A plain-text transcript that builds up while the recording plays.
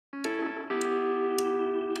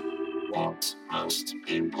What most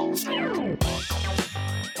people think.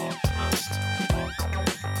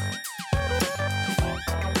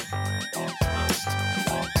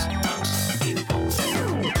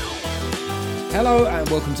 Hello and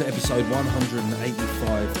welcome to episode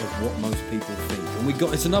 185 of What Most People Think.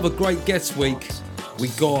 And it's another great guest week. We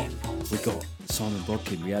got Simon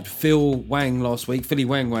Brodkin. We had Phil Wang last week. Philly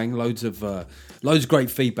Wang, loads of great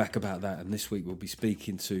feedback about that. And this week we'll be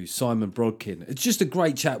speaking to Simon Brodkin. It's just a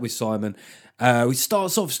great chat with Simon. He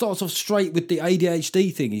starts off straight with the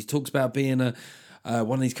ADHD thing. He talks about being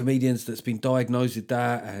one of these comedians that's been diagnosed with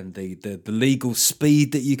that and the legal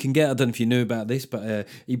speed that you can get. I don't know if you knew about this, but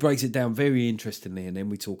he breaks it down very interestingly. And then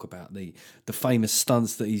we talk about the famous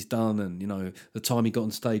stunts that he's done and, you know, the time he got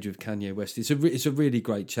on stage with Kanye West. It's a really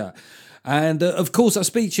great chat. And of course, I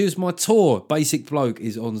speak to you as my tour, Basic Bloke,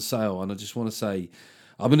 is on sale. And I just want to say,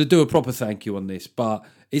 I'm going to do a proper thank you on this, but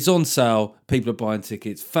it's on sale. People are buying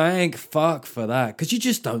tickets. Thank fuck for that. Because you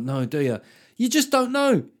just don't know, do you? You just don't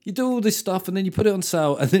know. You do all this stuff and then you put it on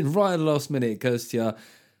sale and then right at the last minute it goes to you,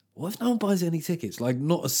 what if no one buys any tickets? Like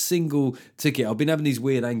not a single ticket. I've been having these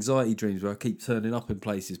weird anxiety dreams where I keep turning up in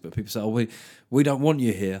places but people say, oh, we don't want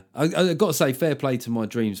you here. I've got to say fair play to my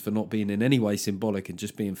dreams for not being in any way symbolic and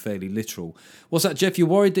just being fairly literal. What's that, Jeff? You're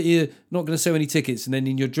worried that you're not going to sell any tickets and then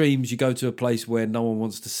in your dreams you go to a place where no one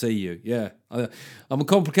wants to see you. Yeah, I'm a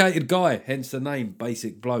complicated guy, hence the name,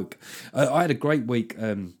 Basic Bloke. I had a great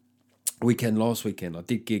weekend last weekend. I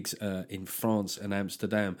did gigs in France and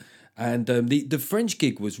Amsterdam, and the French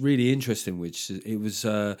gig was really interesting. Which it was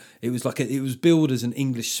billed as an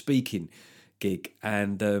English speaking gig,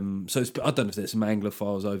 and so I don't know if there's some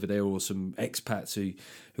Anglophiles over there or some expats who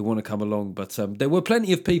want to come along, but there were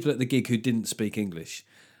plenty of people at the gig who didn't speak English.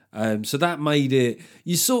 So that made it,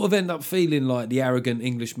 you sort of end up feeling like the arrogant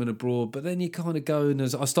Englishman abroad, but then you kind of go, and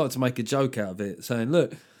I started to make a joke out of it, saying,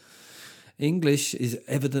 look, English is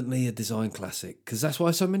evidently a design classic because that's why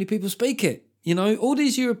so many people speak it. You know, all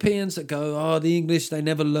these Europeans that go, the English, they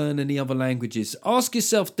never learn any other languages. Ask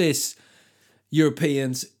yourself this,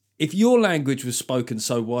 Europeans, if your language was spoken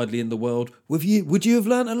so widely in the world, would you have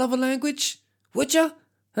learned another language? Would you?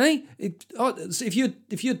 Hey,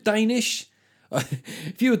 if you're Danish,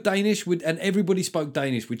 if you were Danish and everybody spoke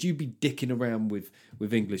Danish, would you be dicking around with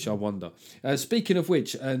English? I wonder. Speaking of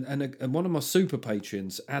which, and one of my super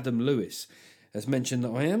patrons, Adam Lewis, has mentioned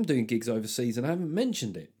that I am doing gigs overseas and I haven't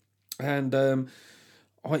mentioned it. And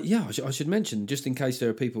I should mention, just in case there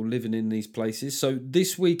are people living in these places. So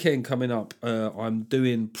this weekend coming up, I'm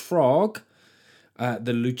doing Prague at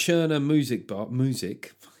the Lucerna Music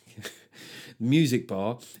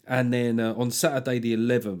Bar. And then on Saturday the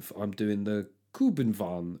 11th, I'm doing the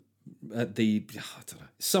Kubenvarn at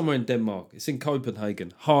somewhere in Denmark. It's in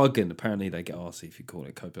Copenhagen. Hagen, apparently they get arsey if you call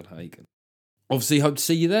it Copenhagen. Obviously, hope to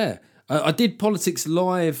see you there. I did Politics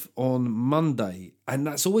Live on Monday, and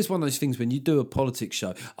that's always one of those things when you do a politics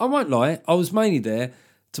show. I won't lie, I was mainly there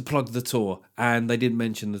to plug the tour, and they didn't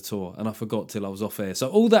mention the tour, and I forgot till I was off air. So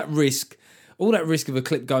all that risk of a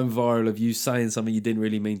clip going viral of you saying something you didn't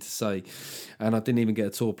really mean to say, and I didn't even get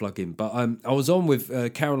a tour plug in. But I was on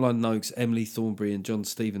with Caroline Noakes, Emily Thornberry and John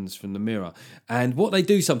Stevens from The Mirror, and what they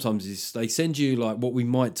do sometimes is they send you like what we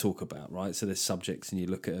might talk about, right? So there's subjects and you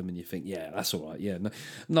look at them and you think, yeah, that's all right, yeah,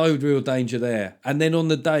 no real danger there. And then on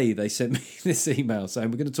the day they sent me this email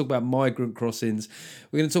saying we're going to talk about migrant crossings,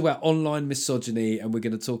 we're going to talk about online misogyny, and we're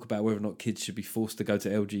going to talk about whether or not kids should be forced to go to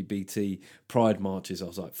LGBT pride marches. I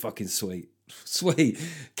was like, fucking sweet.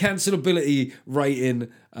 Cancelability rating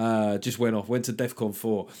just went to DEFCON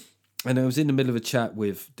 4, and I was in the middle of a chat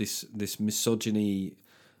with this misogynistic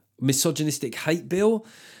hate bill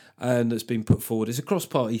that's been put forward. It's a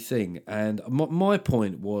cross-party thing, and my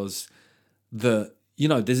point was that, you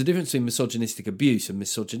know, there's a difference between misogynistic abuse and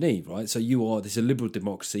misogyny, right? So there's a liberal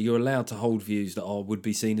democracy, you're allowed to hold views that would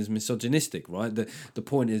be seen as misogynistic, right? The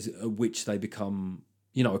point is at which they become,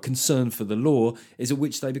 you know, a concern for the law is at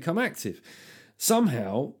which they become active.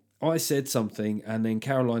 Somehow, I said something, and then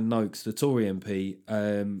Caroline Noakes, the Tory MP,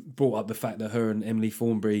 brought up the fact that her and Emily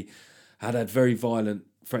Thornberry had very violent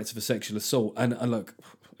threats of a sexual assault. And look,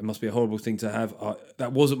 it must be a horrible thing to have.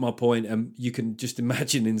 That wasn't my point, and you can just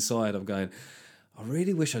imagine inside I'm going, I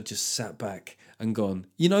really wish I'd just sat back and gone,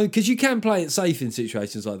 you know, because you can play it safe in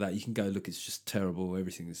situations like that. You can go, look, it's just terrible.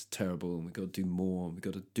 Everything is terrible, and we've got to do more, and we've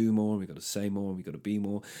got to do more, and we've got to say more, and we've got to be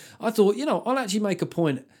more. I thought, you know, I'll actually make a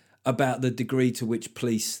point about the degree to which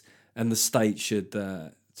police and the state should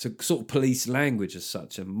to sort of police language as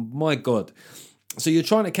such. And my God. So you're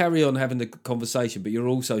trying to carry on having the conversation, but you're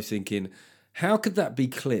also thinking, how could that be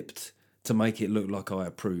clipped to make it look like I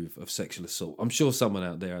approve of sexual assault. I'm sure someone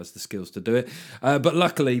out there has the skills to do it. But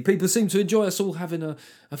luckily, people seem to enjoy us all having a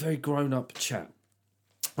very grown-up chat.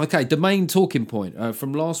 Okay, the main talking point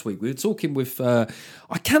from last week. We were talking with, I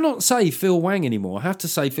cannot say Phil Wang anymore. I have to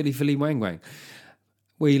say Philly Wang Wang.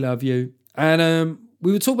 We love you. And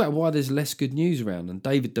we were talking about why there's less good news around. And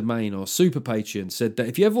David Domain, our super patron, said that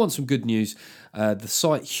if you ever want some good news, the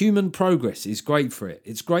site Human Progress is great for it.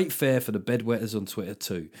 It's great fare for the bedwetters on Twitter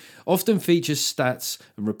too. Often features stats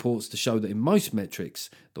and reports to show that in most metrics,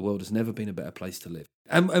 the world has never been a better place to live.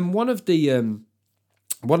 And one of the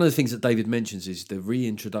things that David mentions is the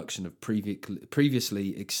reintroduction of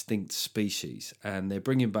previously extinct species, and they're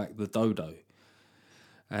bringing back the dodo.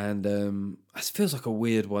 And it feels like a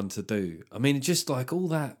weird one to do. I mean, it's just like all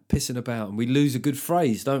that pissing about, and we lose a good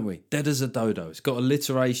phrase, don't we? Dead as a dodo. It's got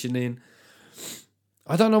alliteration in.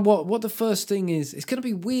 I don't know what the first thing is. It's going to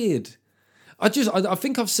be weird. I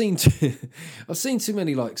think I've seen too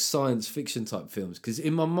many like science fiction type films, because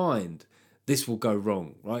in my mind this will go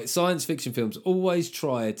wrong, right? Science fiction films always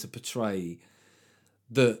try to portray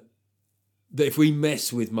that if we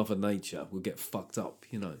mess with Mother Nature, we'll get fucked up,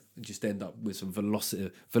 and just end up with some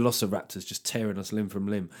velociraptors just tearing us limb from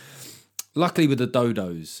limb. Luckily with the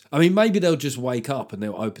dodos, I mean, maybe they'll just wake up and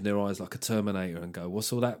they'll open their eyes like a Terminator and go,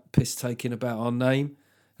 what's all that piss taking about our name?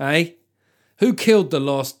 Hey? Who killed the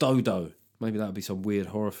last dodo? Maybe that'll be some weird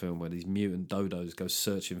horror film where these mutant dodos go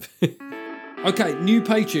searching for... Okay, new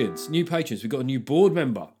patrons. We've got a new board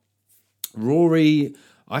member. Rory,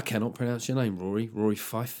 I cannot pronounce your name, Rory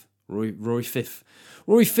Fife. Rory Fifth.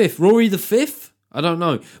 Rory the Fifth? I don't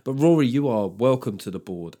know. But Rory, you are welcome to the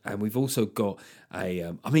board. And we've also got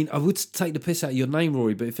I would take the piss out of your name,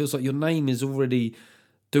 Rory, but it feels like your name is already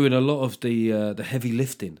doing a lot of the heavy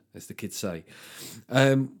lifting, as the kids say.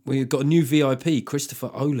 We've got a new VIP,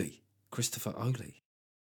 Christopher Oley.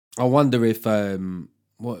 I wonder if...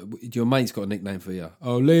 What your mate's got a nickname for you?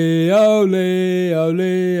 Ole,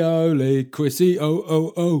 Chrissy,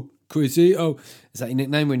 Chrissy, Is that your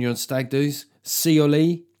nickname when you're on stag do's?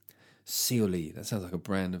 Cioli. That sounds like a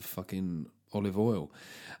brand of fucking olive oil.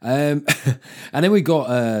 And then we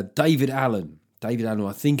got David Allen. David Allen,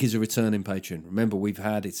 I think, is a returning patron. Remember, we've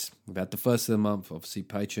had the first of the month, obviously,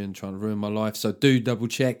 patron trying to ruin my life. So do double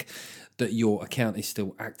check that your account is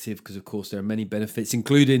still active, because of course there are many benefits,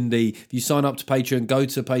 including if you sign up to Patreon, go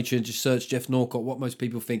to Patreon, just search Jeff Norcott, What Most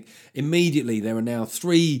People Think. Immediately there are now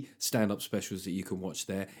 3 stand-up specials that you can watch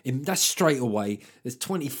there. That's straight away. There's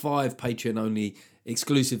 25 Patreon only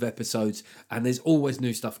exclusive episodes, and there's always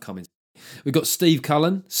new stuff coming. We've got Steve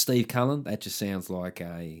Cullen, that just sounds like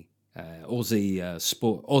a Aussie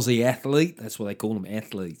athlete. That's what they call them,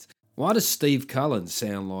 athletes. Why does Steve Cullen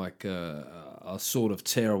sound like a sort of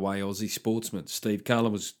tearaway Aussie sportsman? Steve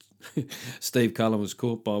Cullen was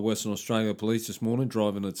caught by Western Australia police this morning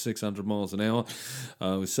driving at 600 miles an hour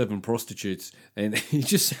with 7 prostitutes, and he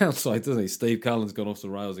just sounds like, doesn't he? Steve Cullen's gone off the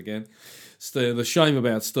rails again. The shame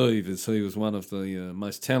about Steve is he was one of the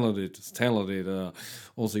most talented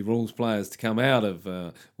Aussie rules players to come out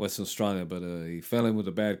of Western Australia, but he fell in with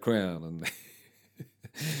a bad crowd. And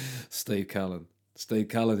Steve Cullen will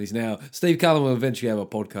eventually have a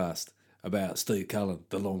podcast about Steve Cullen,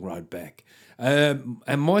 the long road back. And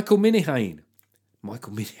Michael Minihane,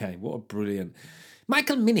 what a brilliant...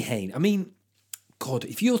 Michael Minihane, I mean, God,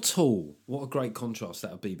 if you're tall, what a great contrast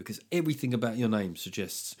that would be, because everything about your name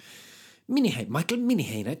suggests... Michael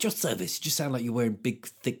Minihane, at your service. You just sound like you're wearing big,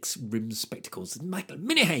 thick rimmed spectacles. Michael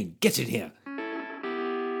Minihane, get in here.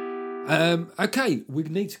 Okay, we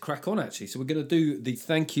need to crack on, actually. So we're going to do the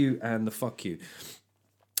thank you and the fuck you.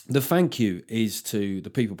 The thank you is to the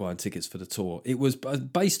people buying tickets for the tour. It was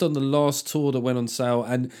based on the last tour that went on sale,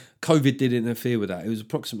 and COVID did interfere with that. It was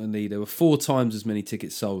approximately, there were 4 times as many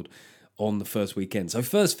tickets sold on the first weekend. So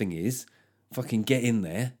first thing is, fucking get in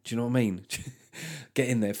there. Do you know what I mean? Get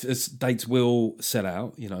in there. Dates will sell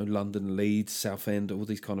out, London, Leeds, Southend, all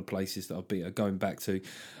these kind of places that are going back to.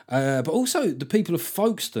 But also the people of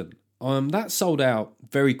Folkestone, that sold out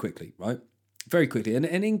very quickly, right? Very quickly.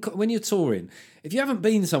 And when you're touring, if you haven't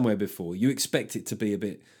been somewhere before, you expect it to be a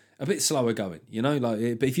bit slower going,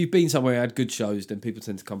 but if you've been somewhere and had good shows, then people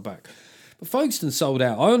tend to come back. But Folkestone sold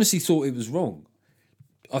out. I honestly thought it was wrong.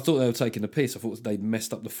 I thought they were taking a piss. I thought they'd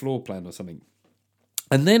messed up the floor plan or something.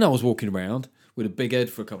 And then I was walking around with a big head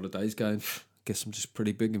for a couple of days going, guess I'm just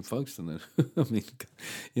pretty big in Folkestone then. I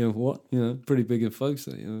mean, what? Pretty big in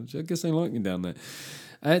Folkestone. I guess they like me down there.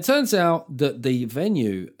 And it turns out that the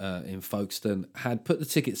venue in Folkestone had put the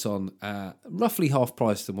tickets on at roughly half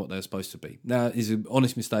price than what they're supposed to be. Now, it's an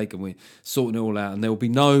honest mistake, and we're sorting it all out, and there will be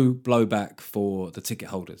no blowback for the ticket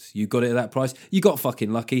holders. You got it at that price. You got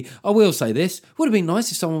fucking lucky. I will say this. Would have been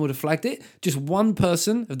nice if someone would have flagged it. Just one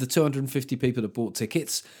person of the 250 people that bought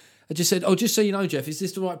tickets I just said, just so you know, Jeff, is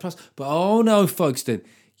this the right price? But oh no, Folkestone,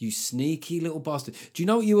 you sneaky little bastard. Do you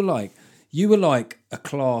know what you were like? You were like a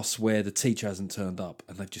class where the teacher hasn't turned up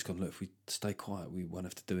and they've just gone, look, if we stay quiet, we won't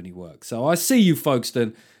have to do any work. So I see you,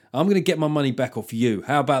 Folkestone. I'm going to get my money back off you.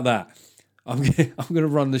 How about that? I'm going to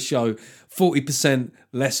run the show 40%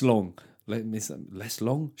 less long. Less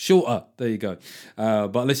long? Shorter. There you go.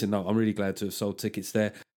 But listen, no, I'm really glad to have sold tickets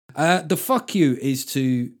there. The fuck you is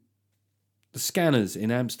to the Scanners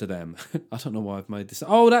in Amsterdam. I don't know why I've made this.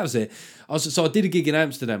 Oh, that was it. So I did a gig in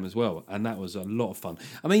Amsterdam as well, and that was a lot of fun.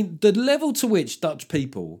 I mean, the level to which Dutch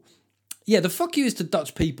people... Yeah, the fuck you is to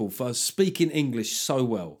Dutch people for speaking English so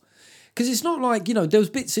well. Because it's not like, there was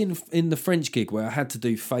bits in the French gig where I had to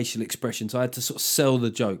do facial expressions. I had to sort of sell the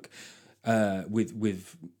joke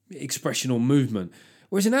with expression or movement.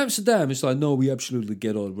 Whereas in Amsterdam, it's like, no, we absolutely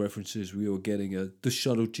get all the references. We are getting the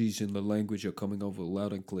subtleties in the language are coming over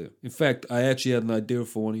loud and clear. In fact, I actually had an idea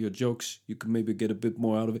for one of your jokes. You could maybe get a bit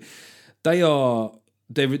more out of it.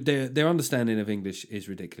 Their understanding of English is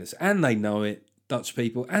ridiculous. And they know it, Dutch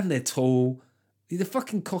people, and they're tall. They're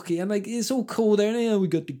fucking cocky, and it's all cool there. And, yeah, we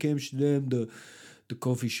got the Amsterdam, the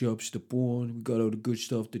coffee shops, the porn. We got all the good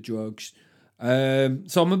stuff, the drugs.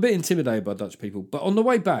 So I'm a bit intimidated by Dutch people. But on the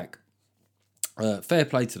way back, fair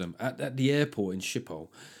play to them. At the airport in Schiphol,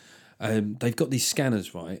 they've got these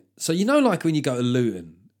scanners, right? So like when you go to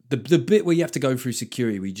Luton, the bit where you have to go through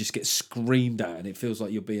security, where you just get screamed at, and it feels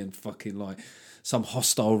like you're being fucking like some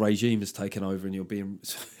hostile regime has taken over, and you're being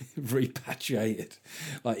repatriated,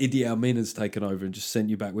 like Idi Amin has taken over and just sent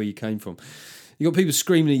you back where you came from. You got people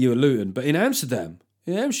screaming at you at Luton, but in Amsterdam,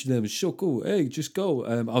 it's so cool. Hey, just go.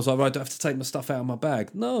 I was like, right, do I have to take my stuff out of my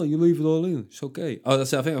bag? No, you leave it all in. It's okay. Oh, I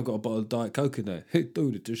think I've got a bottle of Diet Coke in there. Hey,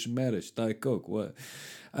 dude, it doesn't matter. It's Diet Coke. What?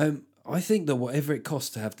 I think that whatever it costs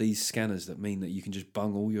to have these scanners that mean that you can just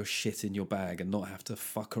bung all your shit in your bag and not have to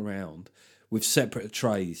fuck around with separate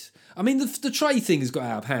trays. I mean, the tray thing has got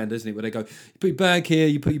out of hand, hasn't it? Where they go, you put your bag here,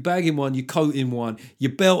 you put your bag in one, your coat in one,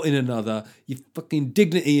 your belt in another, your fucking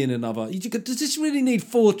dignity in another. Does this really need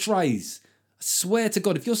 4 trays? I swear to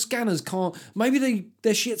God, if your scanners can't... Maybe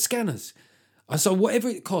they're shit scanners. So whatever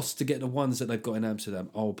it costs to get the ones that they've got in Amsterdam,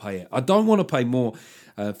 I'll pay it. I don't want to pay more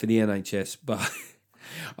for the NHS, but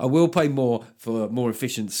I will pay more for more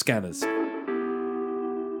efficient scanners.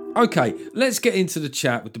 Okay, let's get into the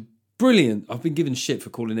chat with the brilliant... I've been given shit for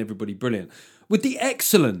calling everybody brilliant. With the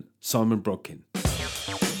excellent Simon Brodkin.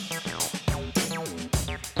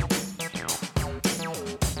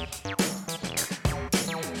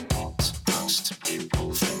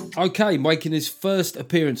 Okay, making his first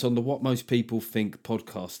appearance on the What Most People Think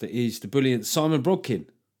podcast. It is the brilliant Simon Brodkin.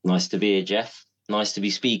 Nice to be here, Jeff. Nice to be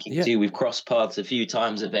speaking to you. We've crossed paths a few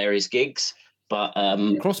times at various gigs, but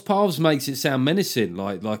cross paths makes it sound menacing,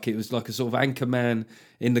 like it was like a sort of anchor man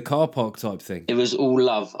in the car park type thing. It was all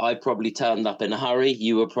love. I probably turned up in a hurry.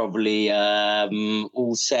 You were probably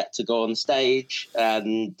all set to go on stage,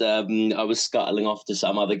 and I was scuttling off to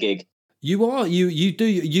some other gig. You are. You do.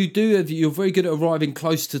 You're very good at arriving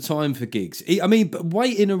close to time for gigs. I mean, but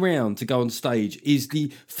waiting around to go on stage is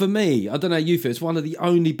for me, I don't know how you feel, it's one of the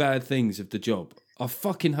only bad things of the job. I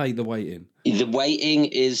fucking hate the waiting. The waiting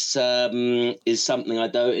is something I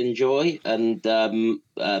don't enjoy, and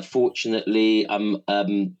fortunately,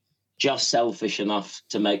 I'm just selfish enough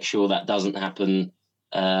to make sure that doesn't happen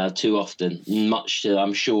too often. Much to,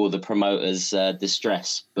 I'm sure, the promoters'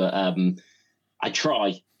 distress, but I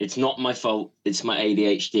try. It's not my fault. It's my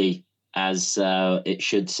ADHD, as it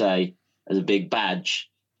should say, as a big badge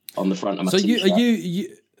on the front of my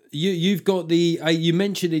t-shirt. You've got the you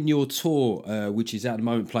mentioned in your tour, which is at the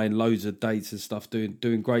moment playing loads of dates and stuff,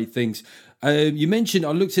 doing great things. You mentioned,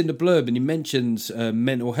 I looked in the blurb and you mentioned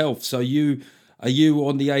mental health. So are you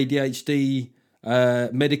on the ADHD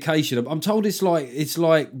medication? I'm told it's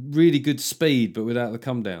like really good speed, but without the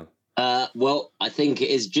come down. Well, I think it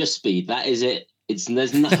is just speed. That is it.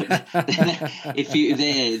 There's no. If you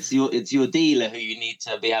there, it's your dealer who you need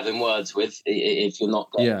to be having words with. If you're not,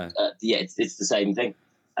 it's the same thing.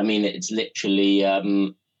 I mean, it's literally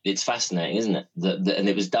it's fascinating, isn't it? And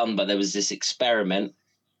it was done, but there was this experiment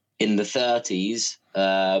in the 30s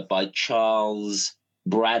by Charles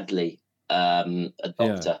Bradley, a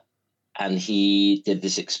doctor, and he did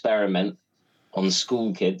this experiment on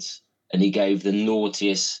school kids, and he gave the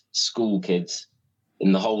naughtiest school kids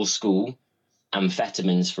in the whole school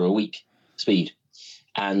amphetamines for a week speed.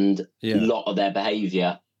 And a lot of their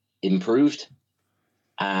behavior improved.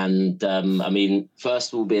 And I mean,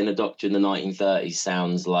 first of all, being a doctor in the 1930s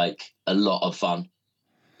sounds like a lot of fun.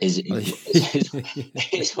 Is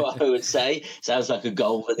what I would say. Sounds like a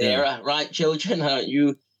golden era, right, children? Aren't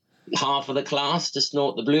you half of the class to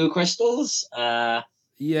snort the blue crystals?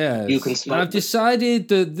 Yes. You can smoke. I've decided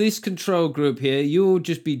that this control group here, you'll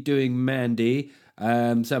just be doing Mandy.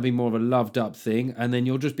 So that'll be more of a loved up thing, and then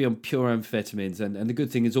you'll just be on pure amphetamines. And the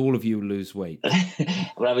good thing is all of you will lose weight.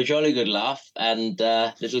 We'll have a jolly good laugh. And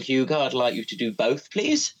little Hugo, I'd like you to do both,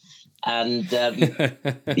 please. And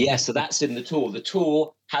so that's in the tour. The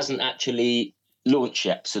tour hasn't actually launched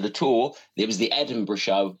yet. So the tour, it was the Edinburgh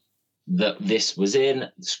show that this was in,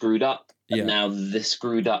 screwed up. And now the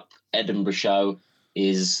screwed up Edinburgh show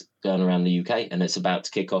is going around the UK, and it's about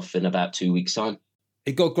to kick off in about 2 weeks' time.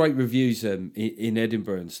 It got great reviews in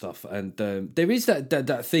Edinburgh and stuff, and there is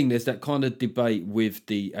that thing. There's that kind of debate with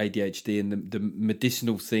the ADHD and the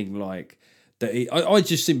medicinal thing, like that. I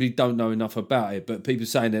just simply don't know enough about it. But people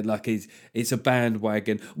saying that like it's a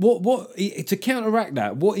bandwagon. What to counteract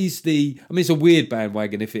that? What is the? I mean, it's a weird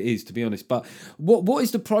bandwagon if it is, to be honest. But what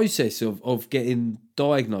is the process of getting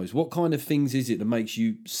diagnosed? What kind of things is it that makes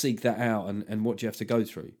you seek that out, and what do you have to go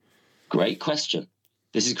through? Great question.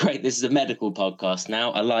 This is great. This is a medical podcast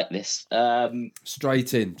now. I like this.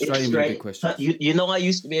 Straight in with a big question. You know, I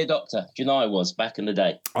used to be a doctor. Do you know I was back in the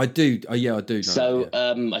day? I do. I do. So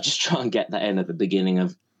I just try and get that in at the beginning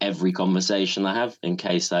of every conversation I have, in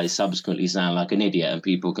case I subsequently sound like an idiot and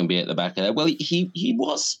people can be at the back of there. Well, he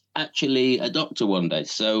was actually a doctor one day,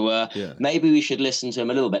 so maybe we should listen to him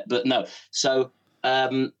a little bit. But no. So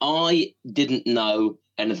I didn't know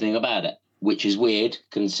anything about it, which is weird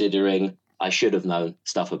considering I should have known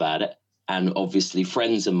stuff about it. And obviously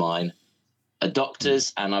friends of mine are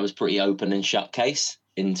doctors, and I was pretty open and shut case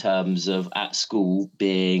in terms of at school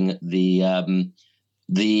being the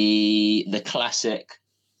classic,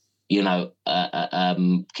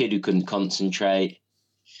 kid who couldn't concentrate,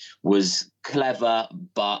 was clever,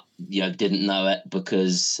 but, didn't know it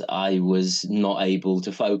because I was not able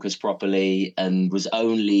to focus properly and was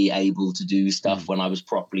only able to do stuff when I was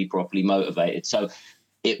properly motivated. So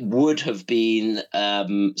it would have been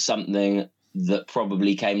something that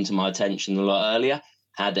probably came to my attention a lot earlier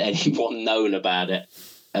had anyone known about it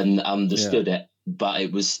and understood it. But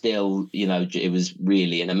it was still, it was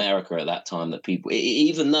really in America at that time that people,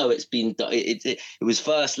 even though it was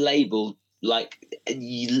first labeled like, I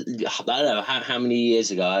don't know how many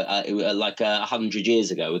years ago, like 100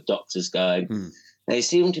 years ago, with doctors going, they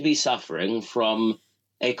seem to be suffering from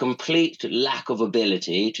a complete lack of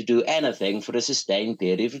ability to do anything for a sustained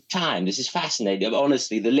period of time. This is fascinating.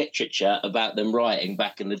 Honestly, the literature about them writing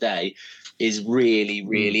back in the day is really,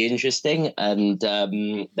 really interesting. And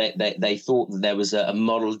they thought that there was a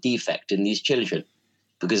moral defect in these children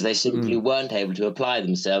because they simply weren't able to apply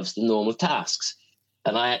themselves to normal tasks.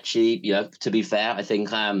 And I actually, to be fair, I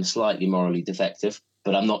think I am slightly morally defective,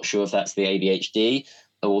 but I'm not sure if that's the ADHD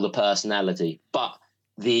or the personality. But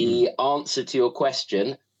the answer to your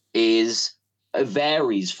question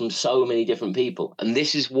varies from so many different people. And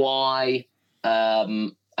this is why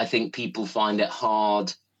I think people find it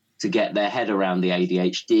hard to get their head around the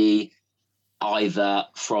ADHD, either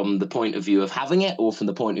from the point of view of having it or from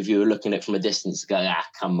the point of view of looking at it from a distance, going,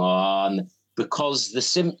 come on, because the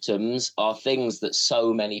symptoms are things that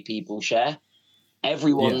so many people share.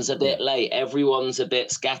 Everyone's a bit late. Everyone's a bit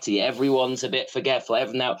scatty. Everyone's a bit forgetful.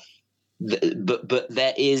 But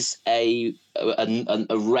there is a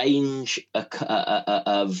range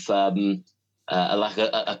of like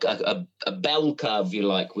a bell curve, you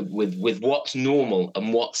like, with what's normal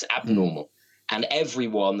and what's abnormal. And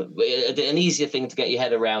everyone, an easier thing to get your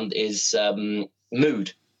head around is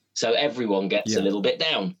mood. So everyone gets a little bit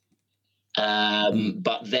down.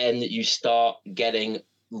 But then you start getting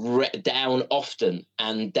down often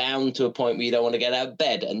and down to a point where you don't want to get out of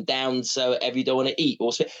bed and down so you don't want to eat.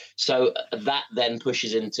 So that then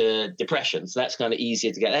pushes into depression. So that's kind of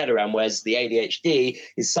easier to get head around, whereas the ADHD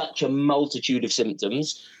is such a multitude of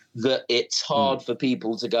symptoms that it's hard for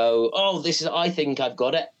people to go, I think I've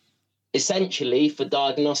got it. Essentially, for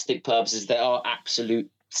diagnostic purposes, there are absolute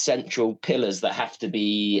central pillars that have to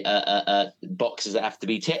be boxes that have to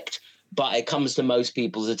be ticked, but it comes to most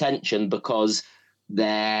people's attention because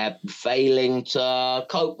they're failing to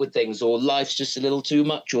cope with things, or life's just a little too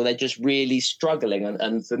much, or they're just really struggling.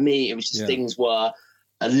 And for me, it was just things were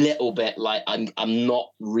a little bit like I'm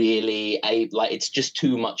not really it's just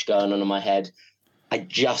too much going on in my head. I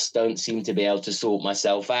just don't seem to be able to sort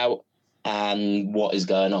myself out and what is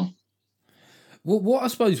going on. Well, what I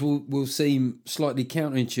suppose will seem slightly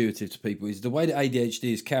counterintuitive to people is the way that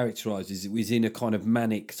ADHD is characterised is it was in a kind of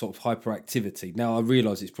manic sort of hyperactivity. Now, I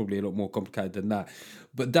realise it's probably a lot more complicated than that,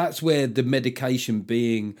 but that's where the medication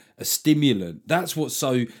being a stimulant, that's what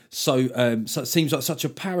so seems like such a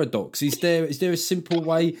paradox. Is there a simple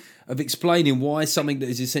way of explaining why something that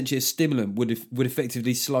is essentially a stimulant would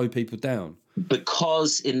effectively slow people down?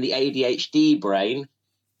 Because in the ADHD brain,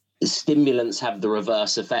 stimulants have the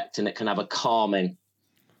reverse effect, and it can have a calming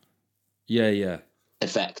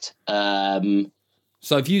effect.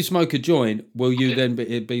 So if you smoke a joint, will you then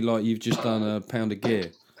it'd be like you've just done a pound of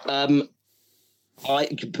gear?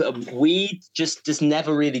 Weed just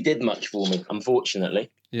never really did much for me,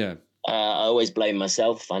 unfortunately. Yeah. I always blame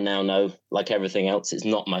myself. I now know, like everything else, it's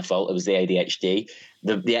not my fault. It was the ADHD.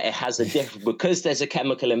 It has a because there's a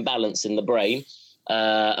chemical imbalance in the brain.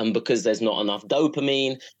 And because there's not enough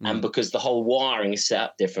dopamine, and because the whole wiring is set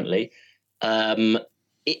up differently, I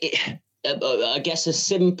guess a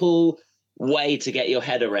simple way to get your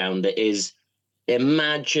head around it is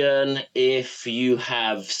imagine if you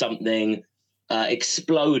have something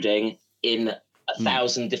exploding in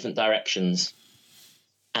 1,000 different directions.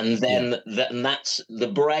 And then that's the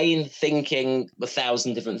brain thinking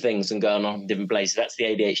 1,000 different things and going on different places. That's the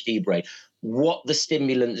ADHD brain. What the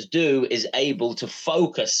stimulants do is able to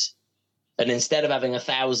focus, and instead of having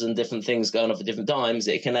 1,000 different things going off at different times,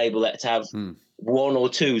 it can enable it to have one or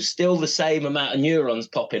two, still the same amount of neurons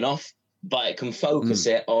popping off, but it can focus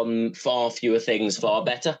it on far fewer things, far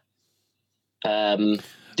better. Do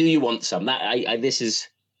you want some? This is.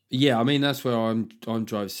 Yeah, I mean that's where I'm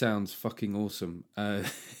drive sounds fucking awesome.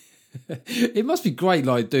 It must be great,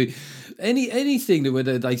 like dude. Anything that where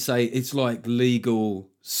they say it's like legal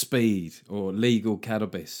speed or legal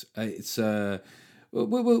cannabis. It's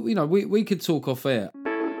we could talk off air.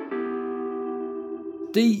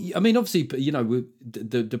 I mean, obviously,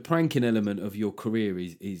 the pranking element of your career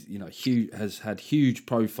is huge, has had huge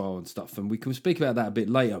profile and stuff, and we can speak about that a bit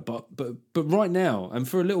later. But right now, and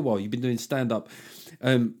for a little while, you've been doing stand up,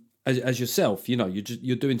 as yourself.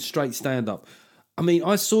 You're doing straight stand up. I mean,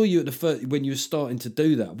 I saw you at the first when you were starting to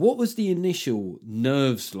do that. What was the initial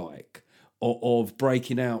nerves like of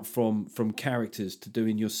breaking out from characters to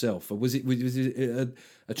doing yourself? Or was it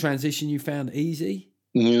a transition you found easy?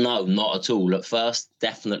 No, not at all. At first,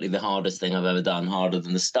 definitely the hardest thing I've ever done. Harder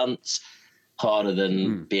than the stunts, harder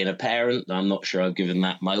than being a parent. I'm not sure I've given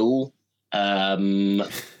that my all.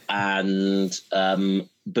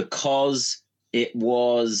 Because it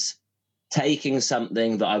was taking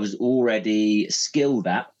something that I was already skilled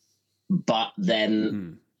at, but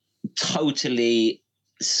then totally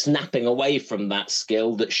snapping away from that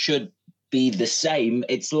skill that should be the same.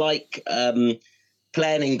 It's like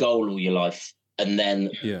playing in goal all your life and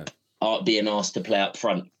then being asked to play up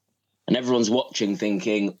front. And everyone's watching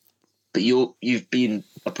thinking, but you've been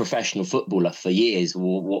a professional footballer for years.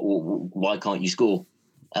 Why can't you score?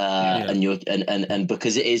 And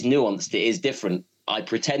because it is nuanced, it is different. I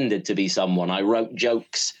pretended to be someone. I wrote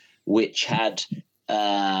jokes which had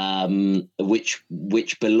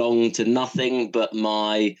which belonged to nothing but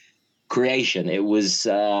my creation. It was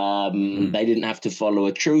they didn't have to follow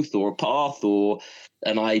a truth or a path,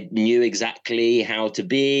 and I knew exactly how to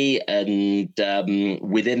be, and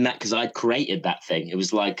within that, because I'd created that thing. It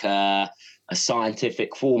was like a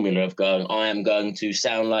scientific formula of going, I am going to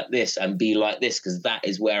sound like this and be like this because that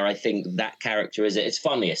is where I think that character is at its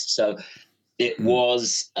funniest. So it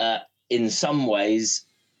was, in some ways,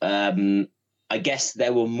 I guess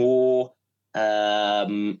there were more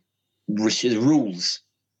rules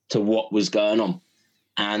to what was going on.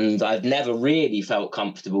 And I've never really felt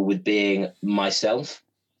comfortable with being myself.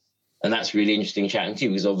 And that's really interesting chatting to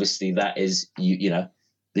you, because obviously that is,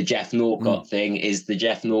 the Jeff Norcott thing is the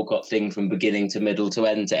Jeff Norcott thing from beginning to middle to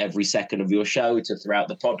end, to every second of your show, to throughout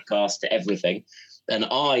the podcast, to everything. And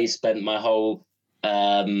I spent my whole,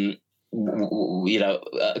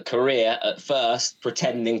 career at first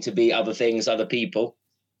pretending to be other things, other people.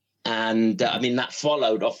 And that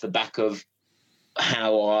followed off the back of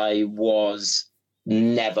how I was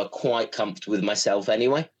never quite comfortable with myself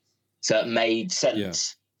anyway. So it made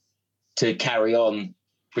sense to carry on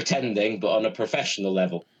pretending, but on a professional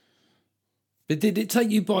level. But did it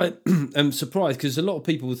take you by surprise? Because a lot of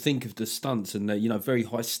people think of the stunts and they're, very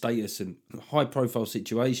high status and high profile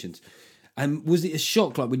situations. And was it a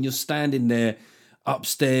shock, like when you're standing there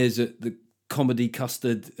upstairs at the Comedy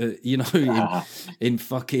Custard, in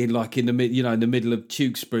fucking like in the middle of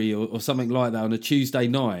Tewkesbury or something like that on a Tuesday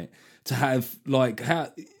night, to have like,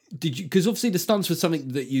 how did you? Because obviously the stunts were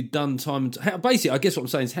something that you'd done time. Basically, I guess what I'm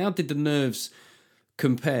saying is, how did the nerves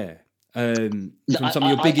compare? From some of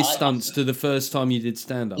your biggest stunts to the first time you did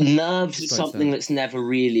stand-up? Nerves is something that's never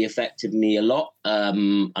really affected me a lot.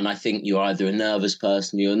 And I think you're either a nervous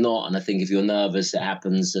person or you're not. And I think if you're nervous, it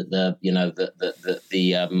happens at what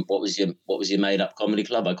was your made-up comedy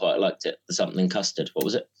club? I quite liked it. The something custard. What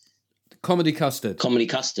was it? Comedy Custard. Comedy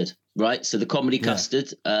Custard, right? So the Comedy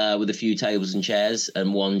Custard with a few tables and chairs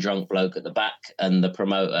and one drunk bloke at the back and the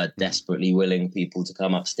promoter desperately willing people to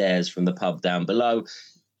come upstairs from the pub down below.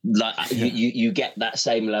 Like you get that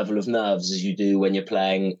same level of nerves as you do when you're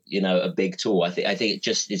playing, a big tour. I think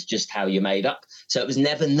it's just how you're made up. So it was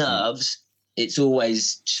never nerves. It's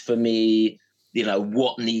always for me,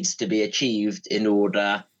 what needs to be achieved in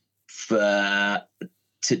order for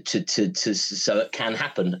so it can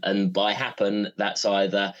happen. And by happen, that's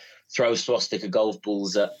either throw swastika golf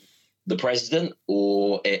balls at the president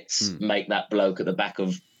or it's make that bloke at the back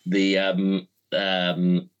of the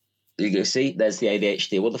you go see, there's the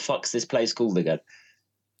ADHD. What the fuck's this place called again?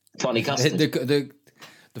 Funny Custard. The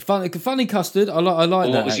funny Custard. I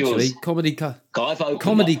like that actually. Yours? Comedy Custard. I've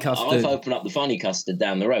opened up the Funny Custard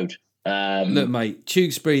down the road. Look, mate,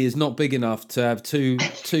 Tewkesbury is not big enough to have two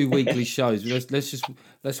weekly shows.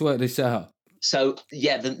 Let's work this out. So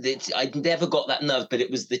I never got that nerve, but it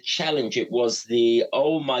was the challenge. It was the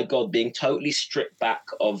oh my god, being totally stripped back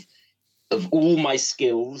of all my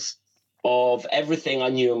skills, of everything I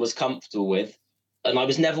knew and was comfortable with. And I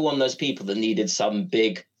was never one of those people that needed some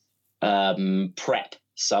big prep,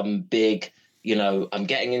 some big, I'm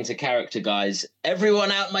getting into character, guys.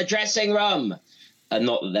 Everyone out my dressing room. And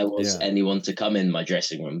not that there was anyone to come in my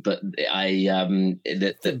dressing room, but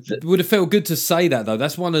it would have felt good to say that, though.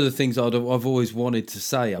 That's one of the things I've always wanted to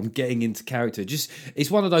say. I'm getting into character. It's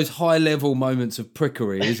one of those high level moments of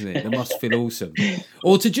prickery, isn't it? It must feel awesome.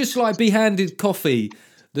 Or to just like be handed coffee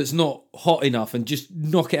that's not hot enough and just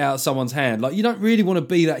knock it out of someone's hand. Like, you don't really want to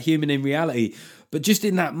be that human in reality, but just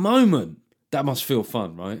in that moment, that must feel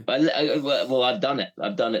fun, right? Well, I've done it.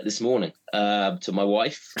 I've done it this morning to my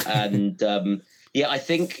wife. And I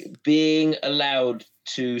think being allowed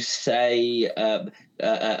to say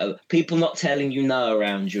people not telling you no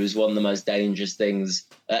around you is one of the most dangerous things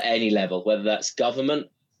at any level, whether that's government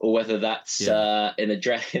or whether that's in a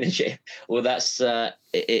dressing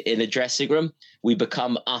room. We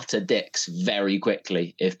become utter dicks very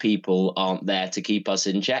quickly if people aren't there to keep us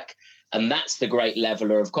in check, and that's the great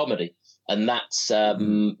leveler of comedy. And that's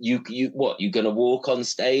you're going to walk on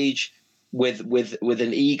stage with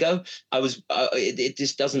an ego. It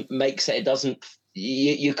just doesn't make sense. It doesn't.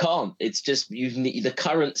 You can't. It's just the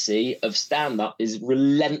currency of stand-up is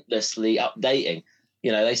relentlessly updating.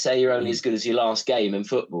 They say you're only as good as your last game in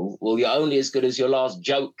football. Well, you're only as good as your last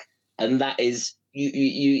joke, and that is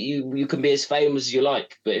you can be as famous as you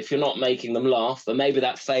like, but if you're not making them laugh, and maybe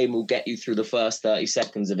that fame will get you through the first 30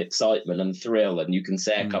 seconds of excitement and thrill, and you can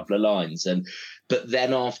say a couple of lines, but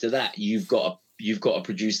then after that, you've got to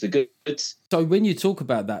produce the goods. So when you talk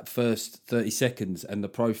about that first 30 seconds and the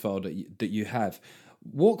profile that you have,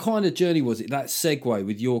 what kind of journey was it? That segue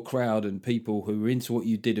with your crowd and people who were into what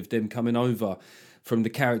you did, of them coming over from the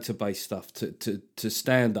character-based stuff to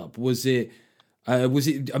stand up. Was it? I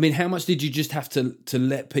mean, how much did you just have to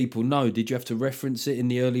let people know? Did you have to reference it in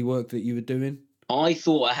the early work that you were doing? I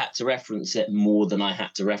thought I had to reference it more than I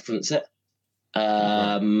had to reference it.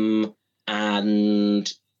 And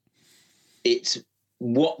it's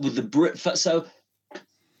what with the so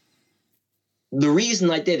the reason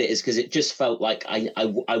I did it is because it just felt like I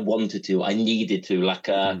wanted to, I needed to, like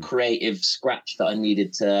a creative scratch that I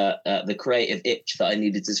needed to, the creative itch that I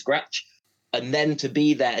needed to scratch. And then to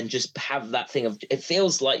be there and just have that thing of, it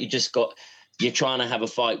feels like you're trying to have a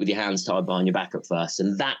fight with your hands tied behind your back at first.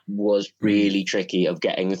 And that was really tricky of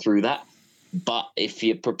getting through that. But if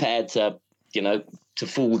you're prepared to, to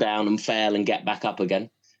fall down and fail and get back up again,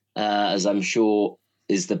 as I'm sure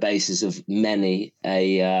is the basis of many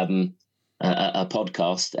a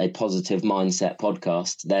podcast, a positive mindset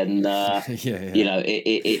podcast, then, I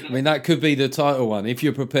mean, that could be the title one. If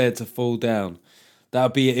you're prepared to fall down.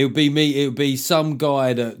 It would be me. It would be some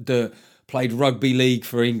guy that played rugby league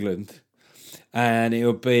for England, and it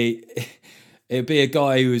would be a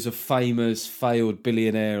guy who was a famous failed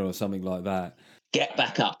billionaire or something like that. Get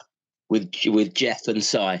back up with Jeff and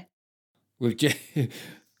Si. With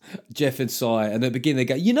Jeff and Si, and at the beginning they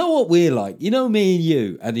go, you know what we're like, me and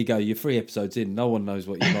you, and you go, you're 3 episodes in, no one knows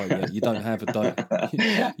what you're like yet. You don't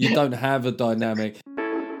have a dynamic.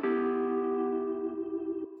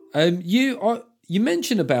 You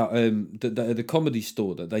mentioned about the Comedy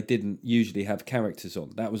Store, that they didn't usually have characters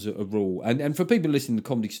on. That was a rule. And for people listening to the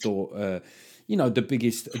Comedy Store, the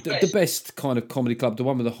biggest, the best kind of comedy club, the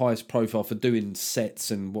one with the highest profile for doing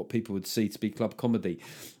sets and what people would see to be club comedy.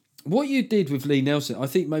 What you did with Lee Nelson, I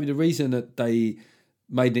think maybe the reason that they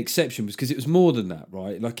made an exception was because it was more than that,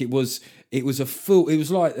 right? Like it was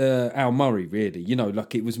like Al Murray, really.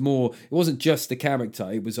 Like it wasn't just the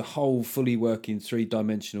character; it was a whole fully working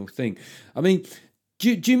 3-dimensional thing. I mean,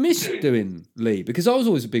 do you miss doing Lee? Because I was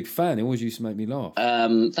always a big fan; it always used to make me laugh.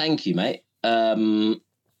 Thank you, mate. So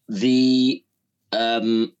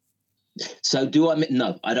do I?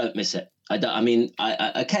 No, I don't miss it. I don't. I mean,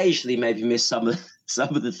 I occasionally maybe miss some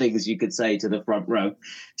of the things you could say to the front row,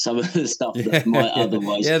 some of the stuff that might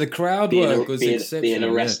otherwise the crowd work was exceptional. Be an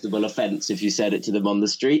arrestable offence if you said it to them on the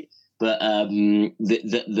street. But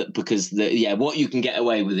because what you can get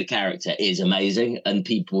away with the character is amazing, and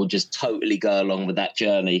people just totally go along with that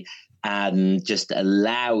journey and just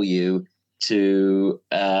allow you to.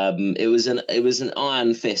 It was an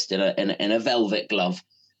iron fist in a velvet glove.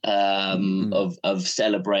 Of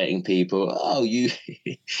celebrating people. Oh, you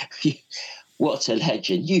what a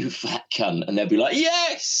legend, you fat cunt. And they'll be like,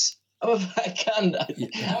 yes, I'm a fat cunt.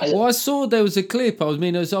 Well, I saw there was a clip.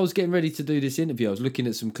 As I was getting ready to do this interview, I was looking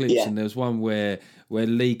at some clips, and there was one where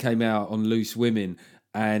Lee came out on Loose Women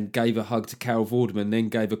and gave a hug to Carol Vorderman, then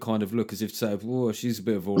gave a kind of look as if to say, "Oh, she's a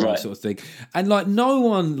bit of all right," sort of thing. And like no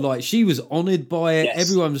one, like she was honoured by it. Yes.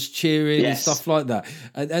 Everyone was cheering and stuff like that.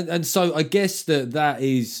 And so I guess that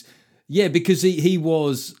is, because he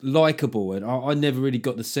was likable, and I never really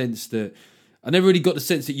got the sense that.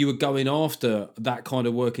 You were going after that kind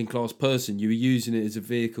of working class person. You were using it as a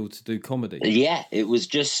vehicle to do comedy. Yeah, it was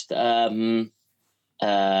just it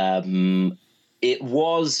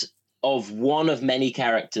was of one of many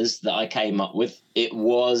characters that I came up with. It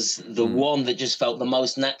was the one that just felt the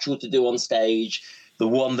most natural to do on stage, the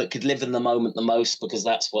one that could live in the moment the most, because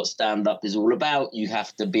that's what stand-up is all about. You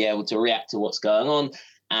have to be able to react to what's going on.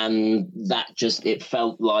 And that it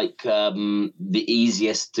felt like the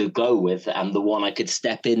easiest to go with, and the one I could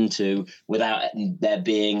step into without there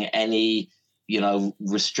being any,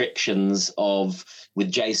 restrictions with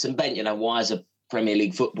Jason Bent. Why is a Premier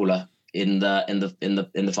League footballer in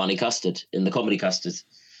the funny custard, in the comedy custard?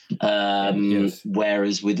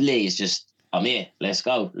 Whereas with Lee, it's just, I'm here, let's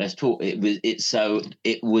go, let's talk.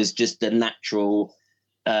 It was just a natural.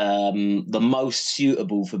 The most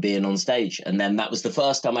suitable for being on stage, and then that was the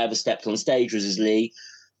first time I ever stepped on stage was as Lee,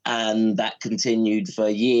 and that continued for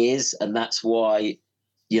years. And that's why,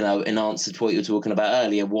 in answer to what you were talking about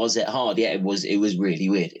earlier, was it hard? Yeah, it was really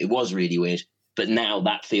weird. It was really weird, but now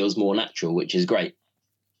that feels more natural, which is great.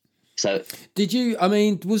 So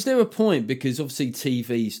was there a point, because obviously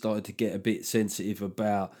TV started to get a bit sensitive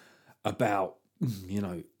about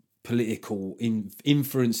political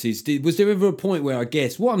inferences? Was there ever a point where, I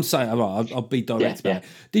guess what I'm saying, I'll be direct about it.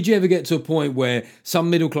 Did you ever get to a point where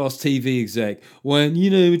some middle class TV exec went,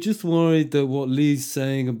 we're just worried that what Lee's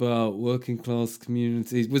saying about working class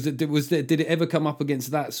communities, did it ever come up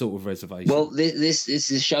against that sort of reservation? Well, this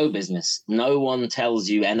is show business. No one tells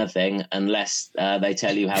you anything unless they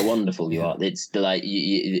tell you how wonderful you are. It's like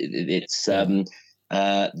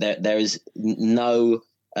there is no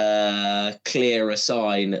clearer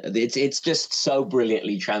sign. It's just so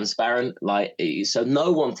brilliantly transparent. Like, so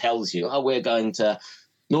no one tells you, we're going to.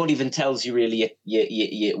 No one even tells you really.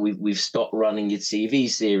 We've stopped running your TV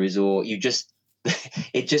series, or you just.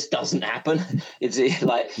 It just doesn't happen. It's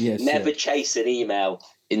like never chase an email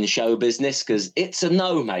in show business, because it's a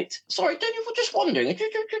no, mate. Sorry, you were just wondering.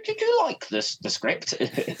 Did you like the script?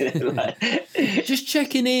 Just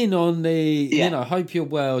checking in on the. Hope you're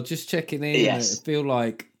well. Just checking in. Yes. I feel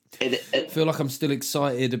like I'm still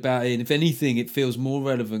excited about it. And if anything, it feels more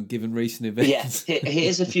relevant given recent events. Yeah.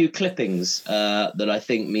 Here's a few clippings that I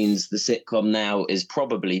think means the sitcom now is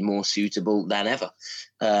probably more suitable than ever.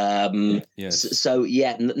 Yes. So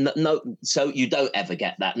no. So you don't ever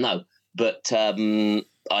get that, no. But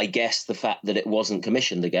I guess the fact that it wasn't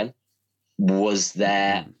commissioned again was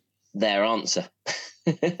their answer.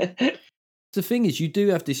 The thing is, you do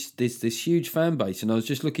have this huge fan base, and I was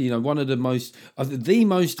just looking, one of the most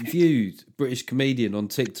viewed British comedian on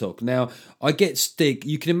TikTok. Now, I get stick.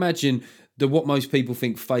 You can imagine that what most people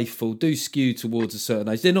think faithful do skew towards a certain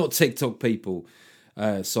age. They're not TikTok people,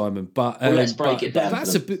 Simon. But let's break it down.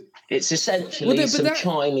 It's essentially some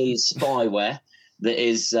Chinese spyware that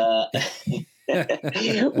is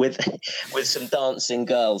with some dancing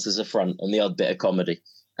girls as a front and the odd bit of comedy.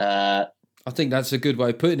 I think that's a good way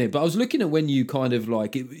of putting it. But I was looking at when you kind of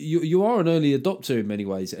like you are an early adopter in many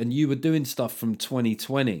ways, and you were doing stuff from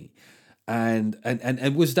 2020, And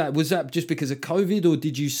was that just because of COVID, or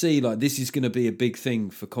did you see like this is going to be a big thing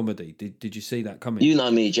for comedy? Did you see that coming? You know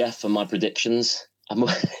me, Jeff, and my predictions. I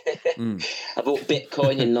bought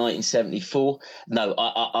Bitcoin in 1974. No,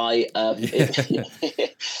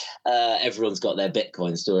 everyone's got their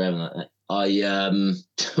Bitcoin story, haven't they?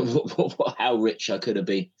 How rich I could have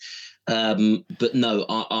been. But no,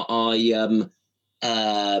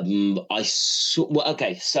 I saw. Well,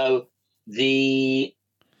 okay, so the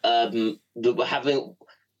having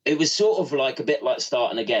it was sort of like a bit like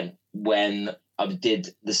starting again when I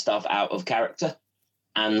did the stuff out of character,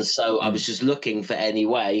 and so I was just looking for any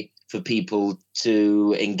way for people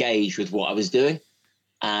to engage with what I was doing,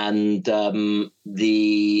 and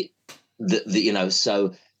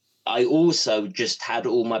so I also just had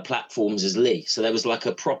all my platforms as Lee, so there was like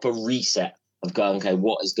a proper reset of going, okay,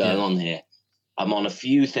 what is going on here? I'm on a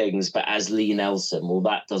few things, but as Lee Nelson, well,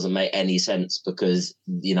 that doesn't make any sense because,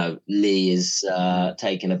 Lee is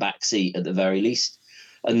taking a back seat at the very least.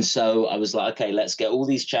 And so I was like, okay, let's get all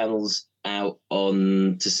these channels out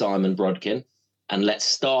on to Simon Brodkin and let's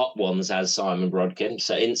start ones as Simon Brodkin.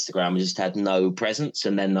 So Instagram just had no presence.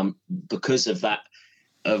 And then because of that,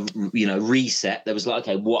 reset, there was like,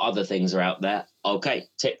 okay, what other things are out there? Okay,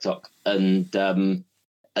 TikTok. And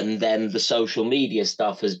then the social media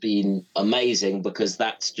stuff has been amazing because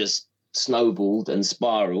that's just snowballed and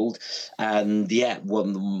spiraled. And one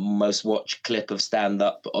of the most watched clip of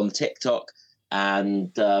stand-up on TikTok,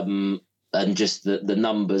 and just the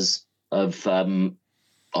numbers of on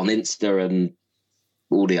Insta and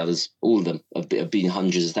all the others, all of them have been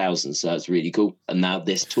hundreds of thousands. So it's really cool. And now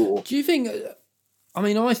this tour. Do you think? I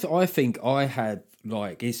mean, I think I had.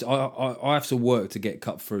 Like I have to work to get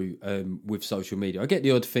cut through with social media. I get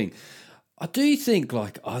the odd thing. I do think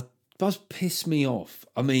it does piss me off.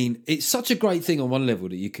 I mean, it's such a great thing on one level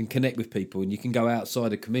that you can connect with people and you can go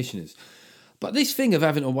outside of commissioners. But this thing of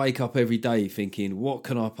having to wake up every day thinking, what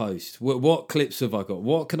can I post? What clips have I got?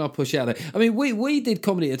 What can I push out there? I mean, we did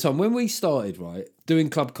comedy at a time when we started, right,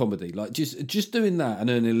 doing club comedy. Like just doing that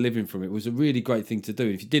and earning a living from it was a really great thing to do.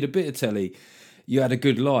 If you did a bit of telly, you had a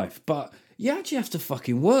good life. But you actually have to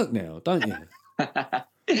fucking work now, don't you?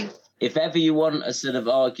 If ever you want a sort of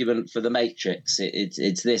argument for the Matrix,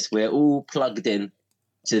 it's this. We're all plugged in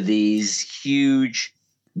to these huge,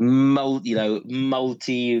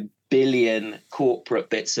 multi-billion corporate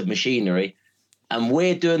bits of machinery, and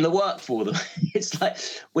we're doing the work for them. It's like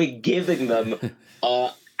we're giving them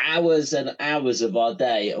hours and hours of our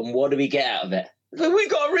day, and what do we get out of it? We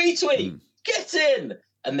got a retweet. Get in.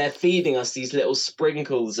 And they're feeding us these little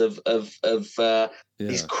sprinkles of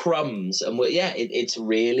these crumbs, and it's a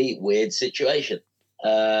really weird situation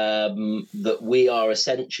that we are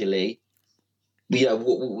essentially, what's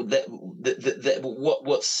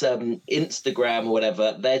Instagram or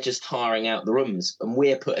whatever. They're just hiring out the rooms, and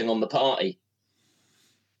we're putting on the party.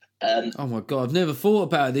 Oh my God, I've never thought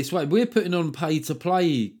about it this way. We're putting on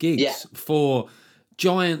pay-to-play gigs for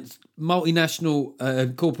giant multinational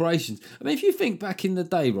corporations. I mean, if you think back in the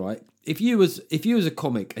day, right? If you was a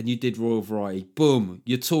comic and you did Royal Variety, boom,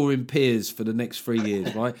 you're touring peers for the next 3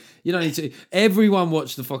 years, right? You don't need to. Everyone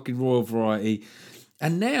watched the fucking Royal Variety.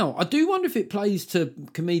 And now I do wonder if it plays to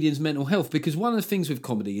comedians' mental health, because one of the things with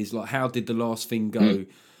comedy is like, how did the last thing go?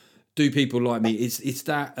 Do people like me? It's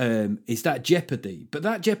that jeopardy, but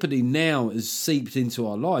that jeopardy now has seeped into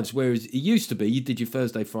our lives. Whereas it used to be, you did your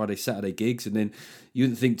Thursday, Friday, Saturday gigs, and then you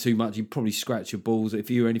didn't think too much. You'd probably scratch your balls if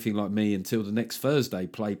you were anything like me until the next Thursday.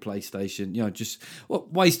 Play PlayStation, just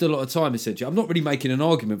waste a lot of time. Essentially, I'm not really making an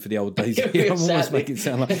argument for the old days. I'm almost making it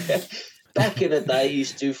sound like back in the day, you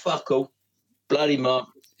used to fuck all bloody mark.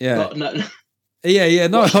 Yeah, no. No,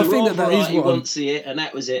 I think that is what once a year, and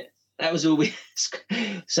that was it. That was all we.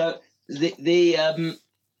 So it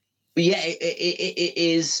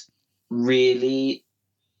is really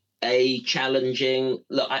a challenging.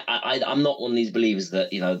 Look, I'm not one of these believers that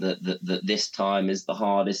that this time is the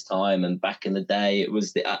hardest time, and back in the day it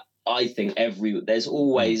was the. I think there's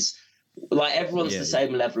always like everyone's the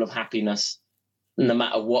same level of happiness, no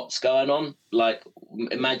matter what's going on. Like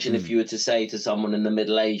imagine if you were to say to someone in the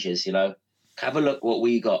Middle Ages, have a look what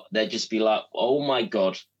we got. They'd just be like, oh my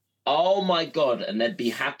God, and they'd be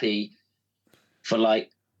happy for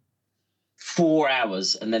like 4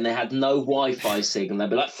 hours, and then they had no Wi-Fi signal. They'd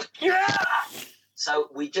be like, yeah! So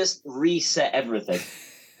we just reset everything.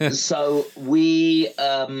 So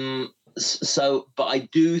but I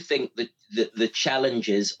do think that the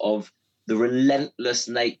challenges of the relentless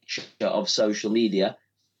nature of social media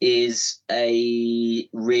is a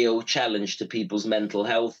real challenge to people's mental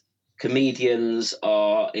health. Comedians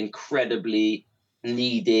are incredibly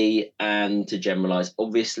needy and to generalize.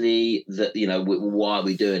 Obviously, that why are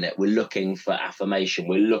we doing it? We're looking for affirmation.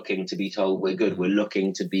 We're looking to be told we're good. We're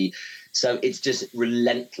looking to be. So it's just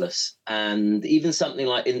relentless. And even something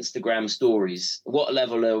like Instagram stories. What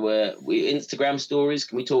level are we? Instagram stories?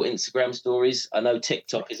 Can we talk Instagram stories? I know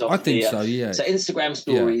TikTok is off. I think so. Yeah. So Instagram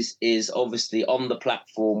stories is obviously on the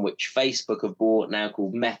platform which Facebook have bought now,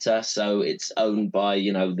 called Meta. So it's owned by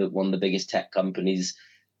one of the biggest tech companies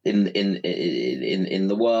in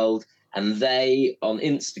the world, and they on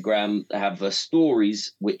Instagram have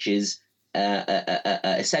stories, which is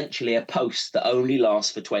essentially a post that only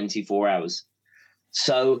lasts for 24 hours.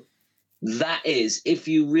 So that is, if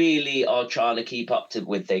you really are trying to keep up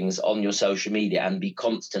with things on your social media and be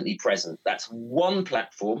constantly present, that's one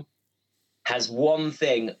platform has one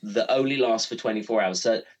thing that only lasts for 24 hours.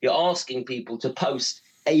 So you're asking people to post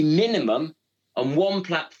a minimum on one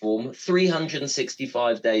platform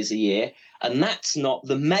 365 days a year, and that's not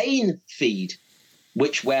the main feed,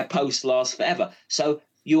 where posts last forever. So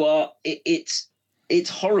it's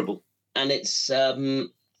horrible, and it's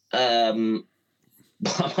I'm on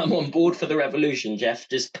board for the revolution, Jeff.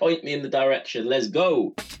 Just point me in the direction. Let's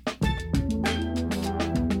go.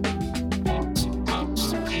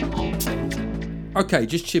 Okay,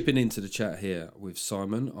 just chipping into the chat here with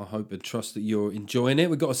Simon. I hope and trust that you're enjoying it.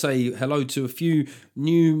 We've got to say hello to a few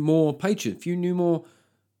more patrons.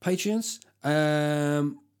 Sally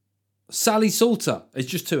Salter. It's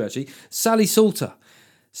just two, actually. Sally Salter.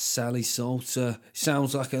 Sally Salter.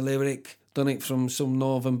 Sounds like a lyric. Done it from some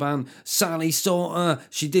northern band. Sally Salter.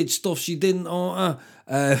 She did stuff she didn't oughta.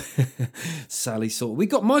 Sally Salter. We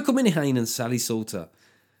got Michael Minihane and Sally Salter.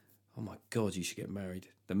 Oh my God, you should get married.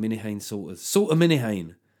 The Minihane Salters. Salter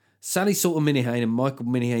Minihane. Sally Salter Minihane and Michael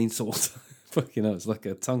Minihane Salter. Fucking hell, it's like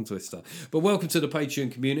a tongue twister. But welcome to the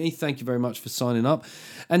Patreon community. Thank you very much for signing up.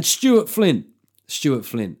 And Stuart Flint.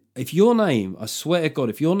 If your name, I swear to God,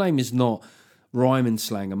 if your name is not rhyming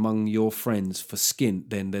slang among your friends for skint,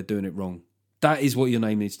 then they're doing it wrong. That is what your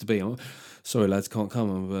name needs to be. Sorry, lads, can't come.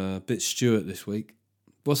 I'm a bit Stuart this week.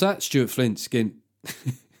 What's that? Stuart Flint, skint.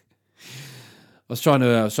 I was trying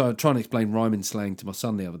to explain rhyming slang to my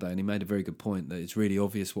son the other day, and he made a very good point that it's really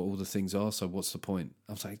obvious what all the things are. So what's the point?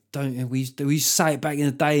 I was like, we used to say it back in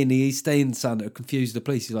the day in the East End, son, that confused the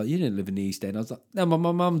police. He's like, you didn't live in the East End. I was like, no,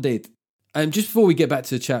 my mum did. And just before we get back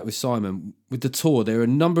to the chat with Simon, with the tour, there are a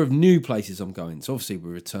number of new places I'm going. So obviously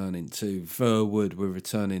we're returning to Verwood, we're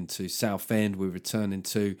returning to Southend, we're returning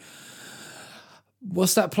to...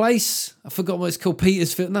 What's that place? I forgot what it's called.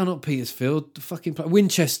 Petersfield. No, not Petersfield. The fucking place.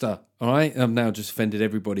 Winchester. All right. I've now just offended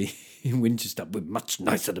everybody in Winchester. We're much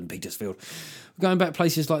nicer than Petersfield. We're going back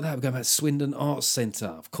places like that. We're going back to Swindon Arts Centre.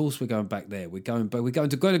 Of course, we're going back there. But we're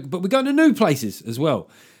going to new places as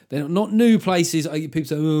well. They're not new places. People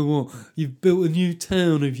say, "Oh, well, you've built a new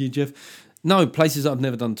town, have you, Jeff?" No, places I've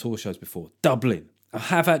never done tour shows before. Dublin. I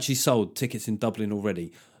have actually sold tickets in Dublin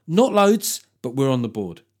already. Not loads, but we're on the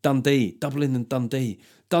board. Dundee, Dublin and Dundee.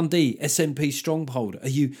 Dundee, SNP Stronghold.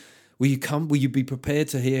 Will you come? Will you be prepared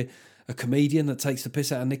to hear a comedian that takes the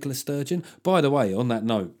piss out of Nicola Sturgeon? By the way, on that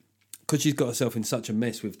note, because she's got herself in such a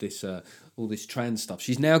mess with this all this trans stuff,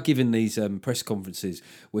 she's now giving these press conferences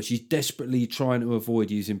where she's desperately trying to avoid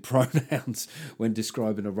using pronouns when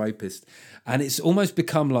describing a rapist. And it's almost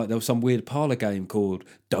become like there was some weird parlour game called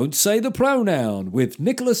Don't Say the Pronoun with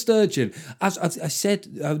Nicola Sturgeon. As I said,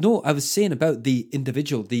 I was saying about the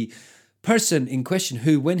individual, the person in question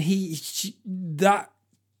who, when that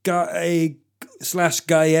guy /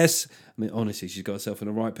 gayess, I mean, honestly, she's got herself in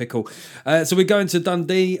a right pickle. So we're going to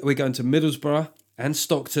Dundee, we're going to Middlesbrough and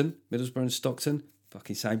Stockton. Middlesbrough and Stockton,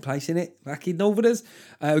 fucking same place, innit? Fucking Northerners.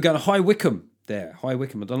 We're going to High Wycombe there. High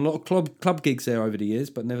Wycombe. I've done a lot of club gigs there over the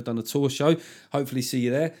years, but never done a tour show. Hopefully see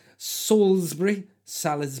you there. Salisbury.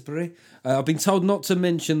 I've been told not to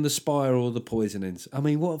mention the Spire or the Poisonings. I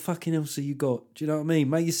mean, what fucking else have you got? Do you know what I mean?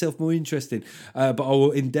 Make yourself more interesting. But I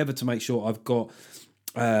will endeavour to make sure I've got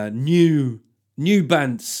new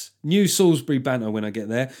bands, new Salisbury banter when I get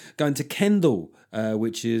there. Going to Kendal,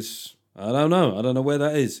 which is, I don't know where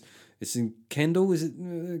that is. It's in Kendal, is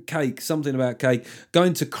it? Cake, something about cake.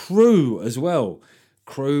 Going to Crewe as well.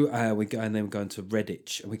 Crewe, and then we're going to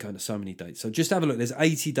Redditch, and we're going to so many dates. So just have a look. There's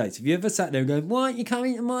 80 dates. If you ever sat there and going, why aren't you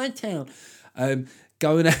coming to my town?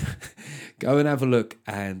 Go and have a look,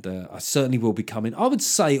 and I certainly will be coming. I would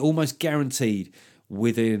say almost guaranteed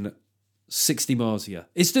within 60 miles here.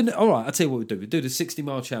 All right, I'll tell you what we do. We do the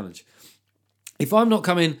 60-mile challenge. If I'm not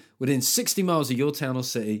coming within 60 miles of your town or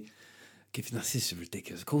city, This is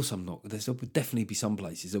ridiculous. Of course I'm not. There'll definitely be some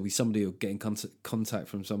places. There'll be somebody who'll get in contact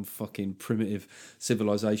from some fucking primitive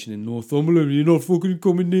civilization in Northumberland. You're not fucking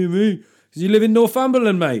coming near me because you live in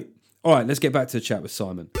Northumberland, mate. All right, let's get back to the chat with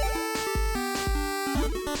Simon.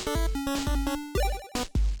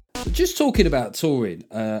 Just talking about touring,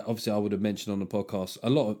 obviously I would have mentioned on the podcast a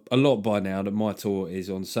lot by now that my tour is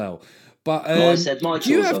on sale. But I said my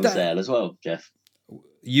tour's on sale as well, Jeff.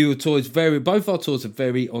 Both our tours are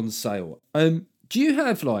very on sale. Do you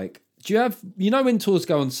have when tours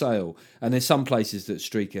go on sale and there's some places that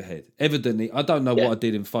streak ahead? Evidently, I don't know what I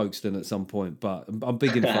did in Folkestone at some point, but I'm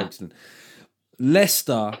big in Folkestone.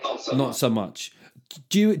 Leicester, not so much.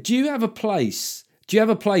 Do you have a place? Do you have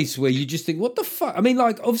a place where you just think, what the fuck? I mean,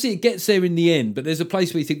 like, obviously it gets there in the end, but there's a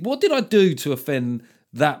place where you think, what did I do to offend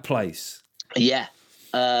that place? Yeah.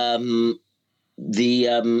 The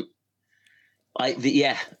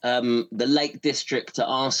Lake District to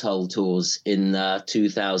Arsehole tours in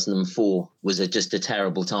 2004 was just a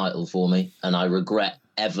terrible title for me, and I regret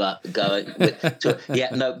ever going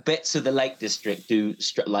bits of the Lake District do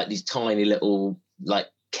like these tiny little like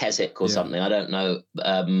Keswick or something. I don't know,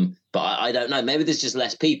 but I don't know. Maybe there's just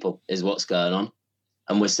less people is what's going on,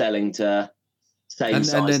 and we're selling to same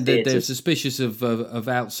size. And then they're suspicious of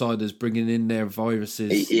outsiders bringing in their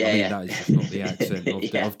viruses. That is just not the accent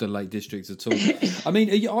of the Lake Districts at all. I mean,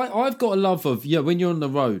 I've got a love of when you're on the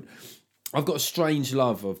road. I've got a strange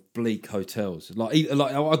love of bleak hotels. Like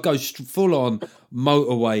I go full on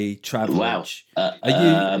motorway travelage. Wow.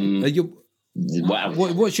 Are you? Wow.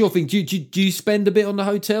 What's your thing? Do you spend a bit on the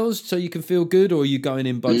hotels so you can feel good, or are you going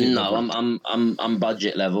in budget? No, I'm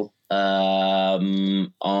budget level. I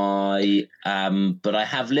am, but I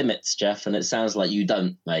have limits, Jeff, and it sounds like you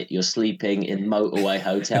don't, mate. You're sleeping in motorway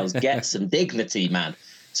hotels. Get some dignity, man.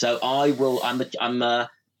 So I will. I'm a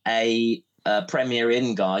Premier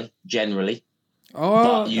Inn guy generally.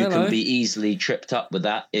 But you can be easily tripped up with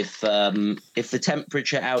that if the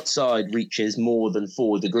temperature outside reaches more than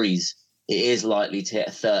 4 degrees. It is likely to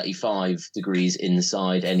hit 35 degrees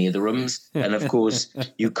inside any of the rooms. And of course,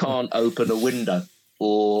 you can't open a window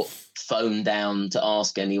or phone down to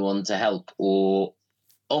ask anyone to help or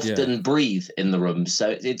often breathe in the room.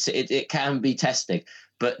 So it can be testing.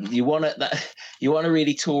 But you want to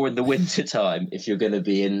really tour in the winter time if you're going to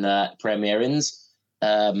be in Premier Inns.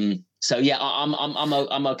 So yeah,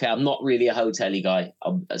 I'm okay. I'm not really a hotel-y guy.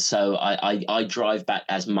 So I drive back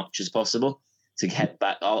as much as possible. To get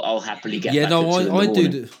back, I'll happily get back.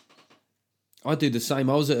 I do the same.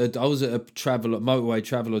 I was at a motorway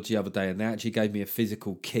Travelodge the other day, and they actually gave me a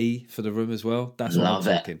physical key for the room as well. That's what I'm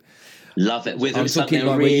talking. Love it. With something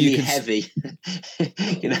like really heavy,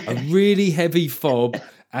 a really heavy fob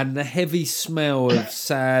and the heavy smell of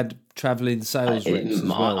sad travelling sales reps as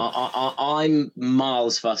well. I'm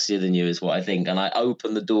miles fussier than you, is what I think. And I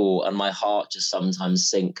open the door, and my heart just sometimes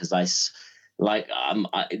sinks because they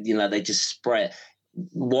just spray it.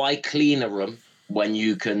 Why clean a room when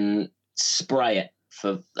you can spray it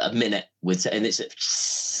for a minute and there's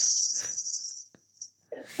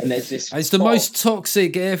this. It's the most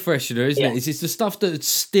toxic air freshener, isn't it? It's the stuff that's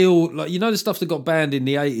still the stuff that got banned in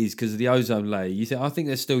the 80s because of the ozone layer. I think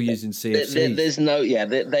they're still using CFC. There's no,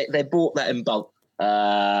 they bought that in bulk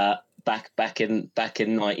back in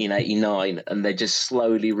 1989, and they're just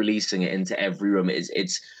slowly releasing it into every room.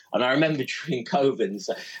 It's. And I remember during COVID,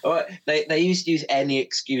 they used to use any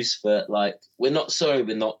excuse for we're not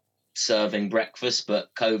serving breakfast,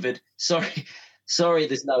 but COVID. Sorry,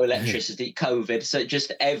 there's no electricity. COVID. So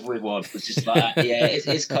just everyone was just like,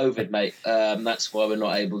 it's COVID, mate. That's why we're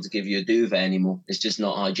not able to give you a duvet anymore. It's just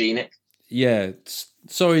not hygienic. Yeah.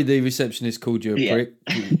 Sorry, the receptionist called you a prick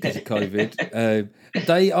because of COVID.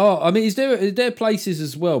 They are. I mean, is there places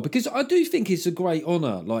as well? Because I do think it's a great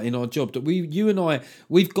honour, in our job, that you and I,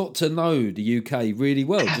 we've got to know the UK really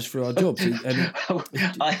well just for our jobs. And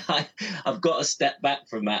I've got to step back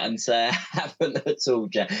from that and say I haven't at all,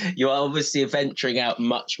 Jack. You're obviously venturing out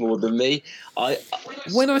much more than me.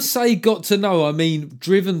 When I say got to know, I mean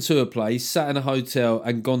driven to a place, sat in a hotel,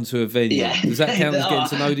 and gone to a venue. Yeah. Does that count as getting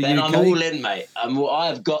to know the UK? I'm all in, mate.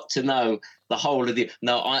 I've got to know the whole of the.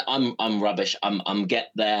 No, I'm rubbish. I'm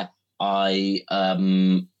get there. I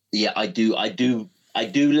do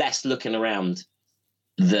less looking around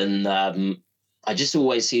than I just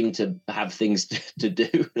always seem to have things to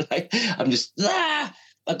do. I'm just I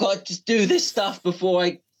got to just do this stuff before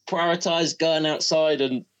I prioritize going outside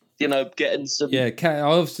and getting some. Yeah, I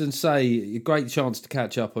often say a great chance to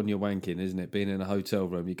catch up on your wanking, isn't it? Being in a hotel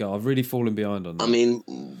room, you go, I've really fallen behind on that. I mean,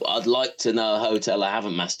 I'd like to know a hotel I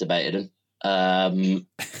haven't masturbated in.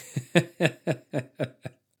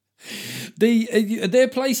 There are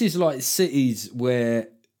places like cities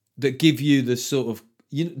that give you the sort of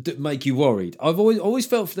that make you worried. I've always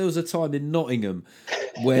felt there was a time in Nottingham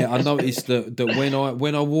where I noticed that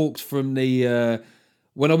when I walked from the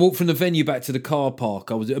venue back to the car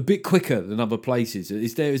park, I was a bit quicker than other places.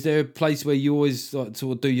 Is there a place where you always like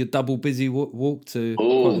to do your double busy walk to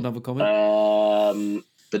quote another comment?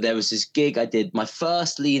 But there was this gig I did. My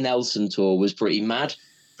first Lee Nelson tour was pretty mad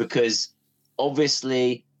because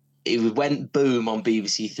obviously it went boom on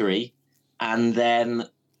BBC Three, and then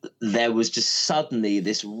there was just suddenly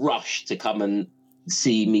this rush to come and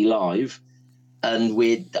see me live, and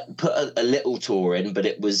we'd put a little tour in, but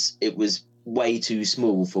it was way too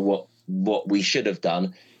small for what we should have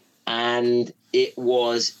done, and it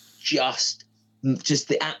was just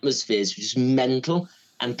the atmosphere's just mental,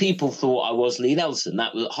 and people thought I was Lee Nelson.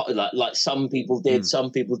 That was like some people did, some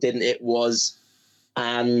people didn't. It was,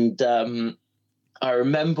 and I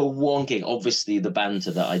remember wonking. Obviously, the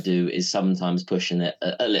banter that I do is sometimes pushing it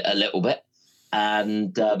a little bit.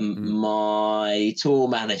 And my tour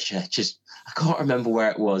manager I can't remember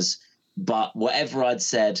where it was, but whatever I'd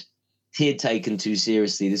said, he had taken too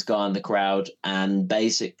seriously, this guy in the crowd, and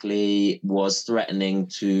basically was threatening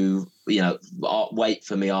to, wait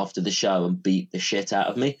for me after the show and beat the shit out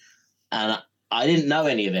of me. And I didn't know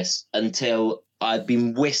any of this until I'd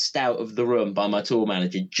been whisked out of the room by my tour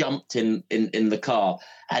manager, jumped in the car,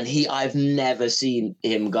 and I've never seen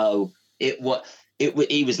him go.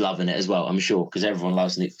 He was loving it as well, I'm sure, because everyone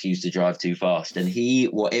loves an excuse to drive too fast. And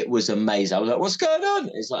it was amazing. I was like, "What's going on?"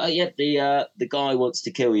 It's like, "Oh, yeah, the guy wants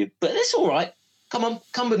to kill you, but it's all right.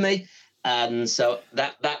 Come with me." And so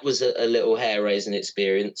that was a little hair raising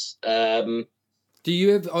experience. Do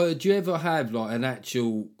you ever have like an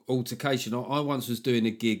actual altercation? I once was doing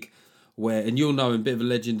a gig where, and you'll know him, a bit of a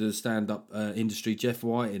legend of the stand-up industry, Jeff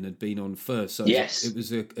Whiting had been on first. So yes. It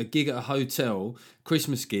was a gig at a hotel,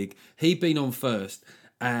 Christmas gig. He'd been on first,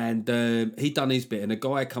 and he'd done his bit, and a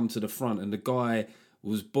guy come to the front, and the guy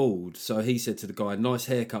was bald. So he said to the guy, "Nice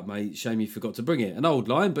haircut, mate. Shame you forgot to bring it." An old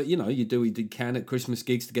line, but you do what you can at Christmas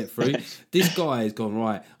gigs to get through. This guy has gone,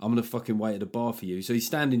 "Right, I'm going to fucking wait at the bar for you." So he's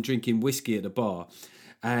standing drinking whiskey at the bar.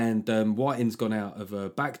 And Whiting's gone out of a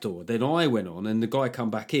back door. Then I went on, and the guy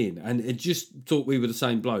come back in, and it just thought we were the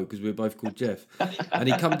same bloke because we were both called Jeff. And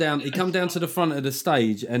he come down to the front of the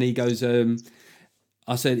stage, and he goes,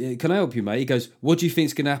 I said, "Can I help you, mate?" He goes, "What do you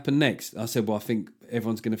think's going to happen next?" I said, "Well, I think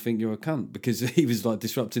everyone's going to think you're a cunt," because he was like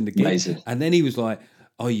disrupting the gig. Amazing. And then he was like,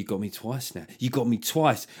 "Oh, you got me twice now. You got me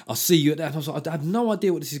twice. I'll see you at that." And I was like, "I have no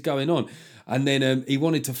idea what this is going on." And then he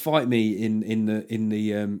wanted to fight me in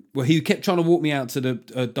the well, he kept trying to walk me out to the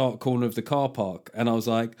dark corner of the car park, and I was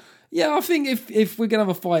like, "Yeah, I think if we're gonna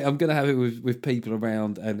have a fight, I'm gonna have it with people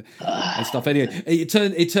around and stuff." Anyway, it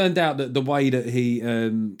turned out that the way that he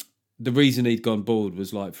the reason he'd gone bald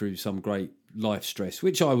was like through some great life stress,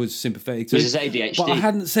 which I was sympathetic to. It was his ADHD. But I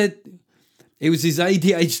hadn't said. It was his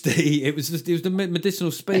ADHD. It was the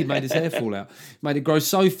medicinal speed made his hair fall out, made it grow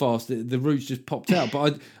so fast that the roots just popped out.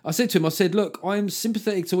 But I said to him, "Look, I'm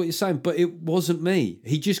sympathetic to what you're saying, but it wasn't me.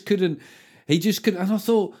 He just couldn't. And I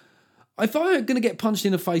thought, if I'm going to get punched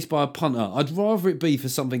in the face by a punter, I'd rather it be for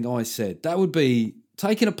something I said. That would be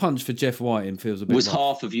taking a punch for Jeff Whiting feels a bit. Was rough.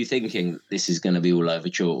 Half of you thinking this is going to be all over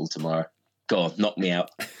Chortle tomorrow? Go on, knock me out.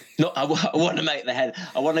 I want to make the head.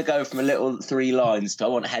 I want to go from a little 3 lines to I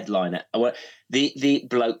want to headline it. I want the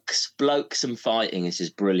blokes and fighting is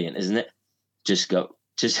just brilliant, isn't it?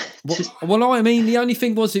 Well, I mean, the only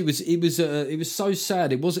thing was it was so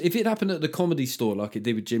sad. It was if it happened at the Comedy Store like it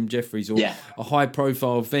did with Jim Jeffries or a high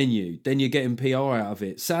profile venue, then you're getting PR out of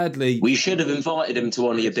it. Sadly, we should have invited him to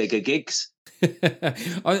one of your bigger gigs.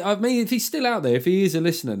 I mean, if he's still out there, if he is a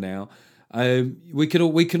listener now. We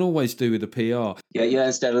can always do with the PR. Yeah.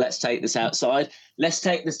 Instead of let's take this outside, let's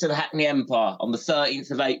take this to the Hackney Empire on the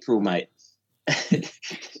 13th of April, mate.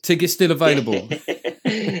 Tickets still available.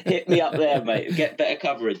 Hit me up there, mate. Get better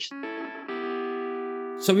coverage.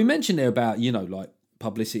 So we mentioned there about like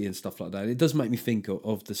publicity and stuff like that. It does make me think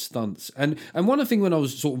of the stunts. And one of the things when I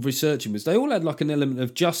was sort of researching was they all had like an element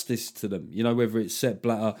of justice to them, whether it's Sepp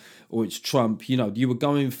Blatter or it's Trump, you were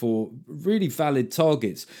going for really valid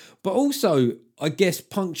targets, but also, I guess,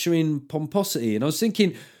 puncturing pomposity. And I was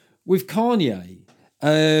thinking with Kanye,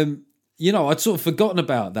 I'd sort of forgotten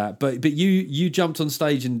about that, but you jumped on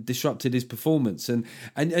stage and disrupted his performance, and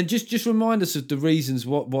just remind us of the reasons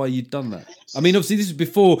why you'd done that. I mean, obviously this is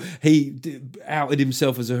before he outed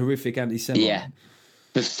himself as a horrific anti-Semite. Yeah,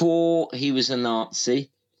 before he was a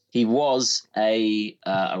Nazi, he was a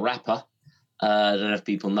rapper. I don't know if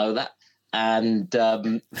people know that. And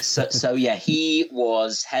so yeah, he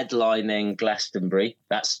was headlining Glastonbury.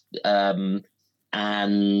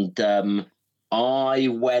 I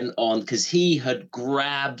went on because he had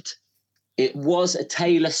grabbed. It was a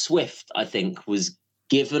Taylor Swift, I think, was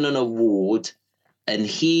given an award, and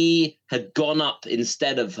he had gone up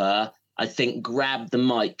instead of her. I think grabbed the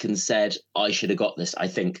mic and said, "I should have got this." I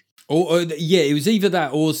think. Yeah, it was either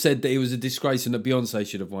that or said that it was a disgrace and that Beyonce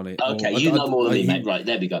should have won it. Okay, you know more than me, mate. Right,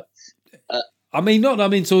 there we go. I mean, not that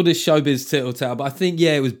I'm into all this showbiz tittle-tattle, but I think,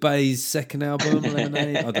 yeah, it was Bay's second album,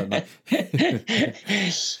 Lemonade. I don't know.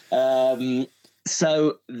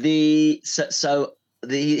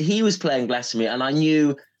 He was playing Glastonbury, and I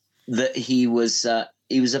knew that he was a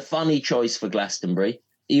funny choice for Glastonbury,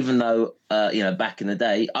 even though back in the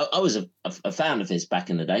day I was a fan of his back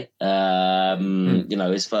in the day.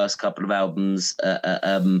 His first couple of albums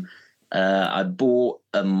I bought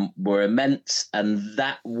were immense, and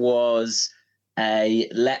that was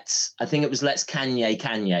let's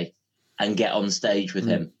Kanye and get on stage with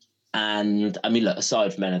him. And I mean, look,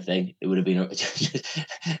 aside from anything, it would have been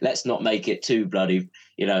let's not make it too bloody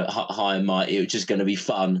high and mighty. It was just going to be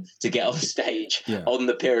fun to get on stage on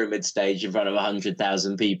the Pyramid stage in front of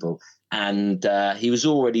 100,000 people. And he was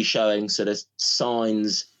already showing sort of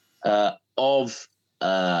signs of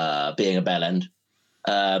being a bellend.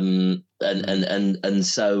 And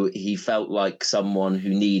so he felt like someone who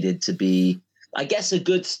needed to be, I guess, a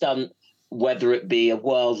good stunt, whether it be a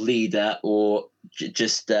world leader or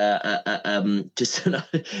just someone, just an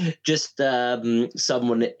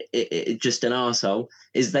arsehole,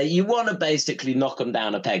 is that you want to basically knock them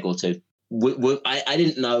down a peg or two. I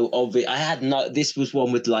didn't know this was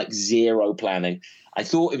one with like zero planning. I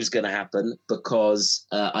thought it was going to happen because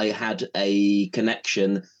I had a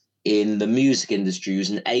connection in the music industry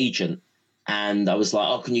who's an agent. And I was like,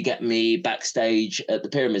 "Oh, can you get me backstage at the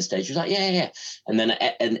Pyramid stage?" He was like, "Yeah." And then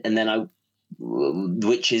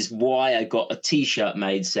which is why I got a T-shirt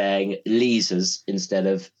made saying Leesers instead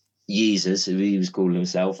of Yeezers, who he was calling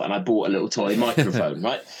himself. And I bought a little toy microphone,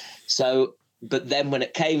 right? So, but then when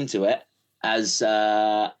it came to it, as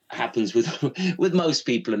happens with most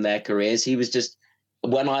people in their careers, he was just,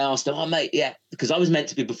 when I asked him, "Oh, mate, yeah," because I was meant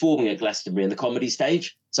to be performing at Glastonbury in the comedy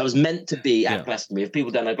stage. So I was meant to be at Glastonbury. If people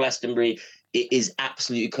don't know, Glastonbury, it is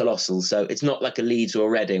absolutely colossal. So it's not like a Leeds or a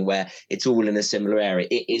Reading where it's all in a similar area.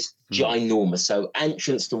 It is ginormous. So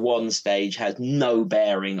entrance to one stage has no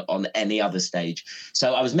bearing on any other stage.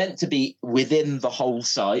 So I was meant to be within the whole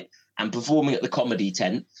site and performing at the comedy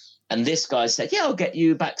tent. And this guy said, "Yeah, I'll get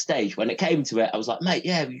you backstage." When it came to it, I was like, "Mate,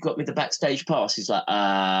 yeah, you got me the backstage pass." He's like,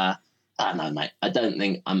 "No, mate, I don't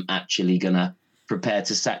think I'm actually going to prepare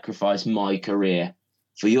to sacrifice my career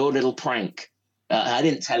for your little prank." I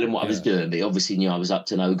didn't tell him what I was doing, but he obviously knew I was up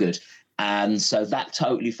to no good. And so that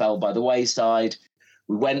totally fell by the wayside.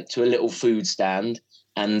 We went to a little food stand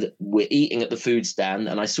and we're eating at the food stand.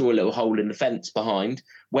 And I saw a little hole in the fence behind,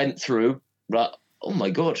 went through, like, "Oh my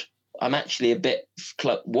God, I'm actually a bit,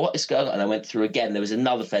 what is going on?" And I went through again. There was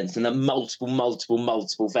another fence and then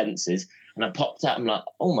multiple fences. And I popped out. I'm like,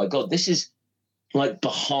 "Oh my God, this is like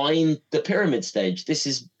behind the Pyramid stage. This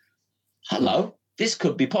is, hello, this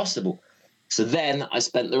could be possible." So then I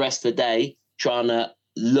spent the rest of the day trying to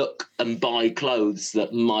look and buy clothes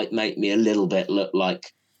that might make me a little bit look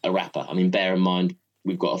like a rapper. I mean, bear in mind,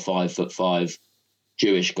 we've got a 5'5"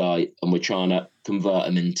 Jewish guy and we're trying to convert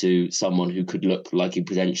him into someone who could look like he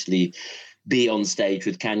potentially be on stage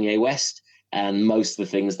with Kanye West. And most of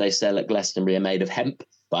the things they sell at Glastonbury are made of hemp.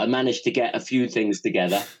 But I managed to get a few things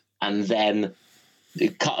together and then,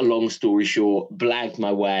 cut a long story short, blagged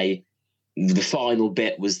my way. The final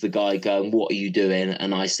bit was the guy going, "What are you doing?"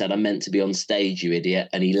 And I said, "I'm meant to be on stage, you idiot."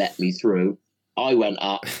 And he let me through. I went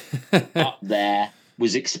up there,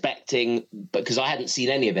 was expecting, because I hadn't seen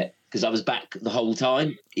any of it, because I was back the whole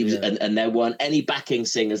time. And there weren't any backing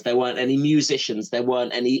singers, there weren't any musicians, there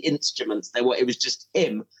weren't any instruments. It was just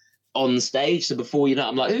him on stage. So before you know,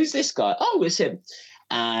 I'm like, "Who's this guy?" "Oh, it's him."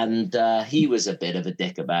 And he was a bit of a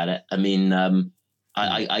dick about it. I mean,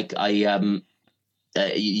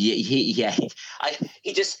 he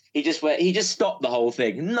just stopped the whole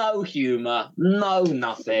thing. No humor, no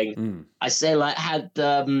nothing. I say, like, had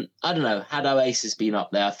Oasis been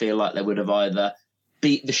up there, I feel like they would have either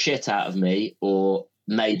beat the shit out of me or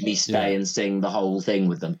made me stay and sing the whole thing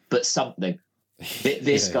with them. But something.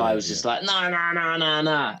 This guy was just like,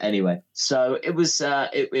 no. Anyway, so it was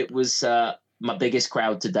my biggest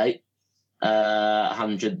crowd to date,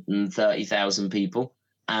 130,000 people.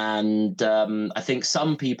 And I think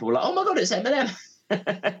some people were like, "Oh my God, it's Eminem."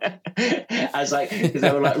 As like, because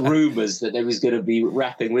there were like rumours that they was going to be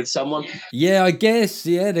rapping with someone. Yeah, I guess.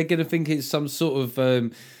 Yeah, they're going to think it's some sort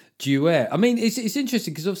of duet. I mean, it's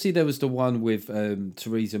interesting because obviously there was the one with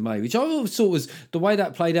Theresa May, which I always thought was the way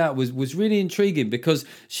that played out was really intriguing because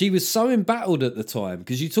she was so embattled at the time.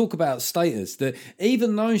 Because you talk about status that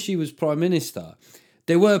even though she was prime minister,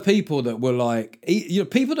 there were people that were like,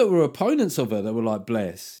 people that were opponents of her that were like,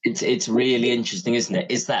 bless. It's really interesting, isn't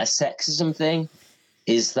it? Is that a sexism thing?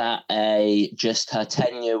 Is that just her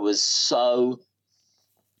tenure was so,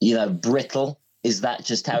 brittle? Is that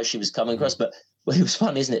just how she was coming across? But it was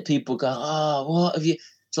fun, isn't it? People go, oh, what have you?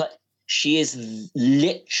 It's like, she is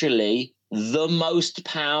literally the most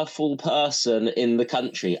powerful person in the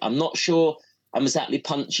country. I'm not sure I'm exactly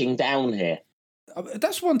punching down here.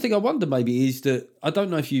 That's one thing I wonder maybe is that, I don't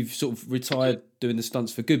know if you've sort of retired doing the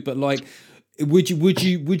stunts for good, but like, would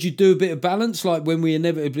you do a bit of balance, like when we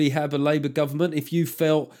inevitably have a Labour government? If you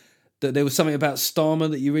felt that there was something about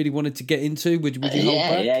Starmer that you really wanted to get into, would you hold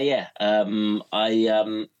back? Yeah. I'm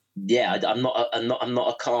not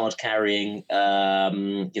a card carrying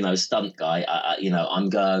stunt guy. I'm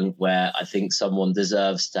going where I think someone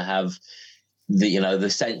deserves to have the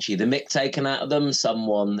essentially the mick taken out of them.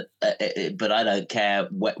 Someone, but I don't care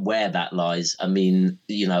where that lies. I mean,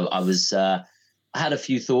 I had a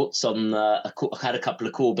few thoughts on. I had a couple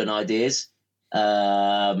of Corbyn ideas,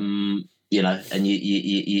 and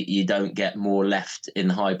you don't get more left in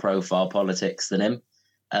high profile politics than him.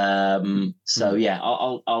 So yeah,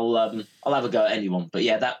 I'll have a go at anyone. But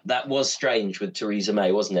yeah, that was strange with Theresa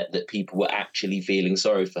May, wasn't it? That people were actually feeling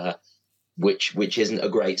sorry for her, which isn't a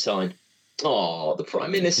great sign. Oh, the Prime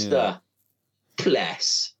Minister. Yeah.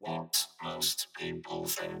 Bless. What most people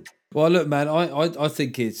think. Well, look, man, I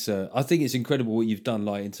think it's incredible what you've done,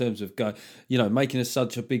 like in terms of making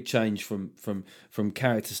such a big change from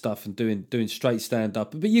character stuff and doing straight stand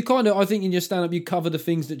up. But you I think in your stand up you cover the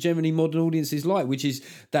things that generally modern audiences like, which is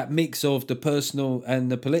that mix of the personal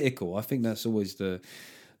and the political. I think that's always the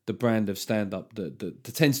brand of stand up that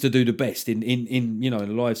tends to do the best in a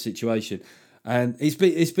live situation. And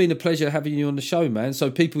it's been a pleasure having you on the show, man.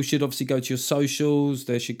 So people should obviously go to your socials.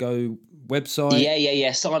 They should go website.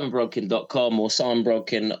 Yeah. SimonBrodkin.com or Simon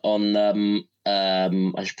Brodkin on.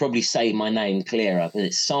 I should probably say my name clearer, but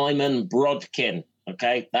it's Simon Brodkin.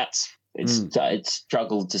 Okay, it's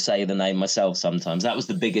struggled to say the name myself sometimes. That was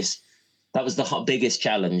the biggest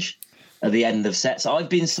challenge at the end of sets. I've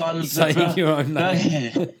been Simon. Saying your own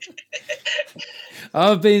name.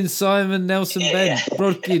 I've been Simon Nelson Ben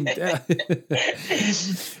Brodkin.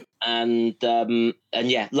 and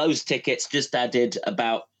yeah, loads of tickets. Just added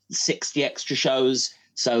about 60 extra shows.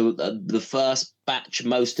 So the first batch,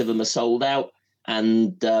 most of them are sold out.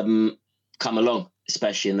 And come along,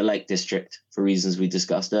 especially in the Lake District for reasons we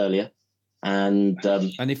discussed earlier. And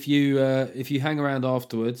if you hang around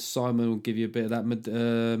afterwards, Simon will give you a bit of that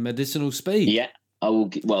medicinal speed. Yeah, I will.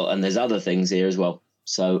 Well, and there's other things here as well.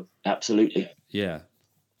 So absolutely. Yeah.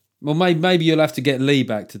 Well, maybe you'll have to get Lee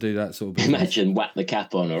back to do that sort of business. Imagine whack the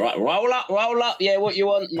cap on. All right, roll up. Yeah, what you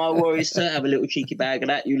want? No worries, sir. Have a little cheeky bag of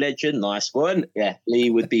that, you legend. Nice one. Yeah, Lee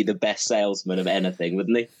would be the best salesman of anything,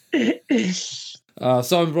 wouldn't he?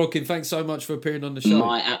 Simon Brodkin, thanks so much for appearing on the show.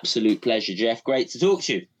 My absolute pleasure, Jeff. Great to talk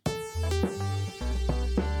to you.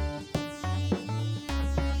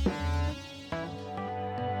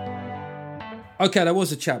 Okay, that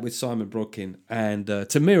was a chat with Simon Brodkin, and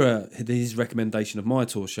to mirror his recommendation of my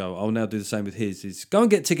tour show, I'll now do the same with his, is go and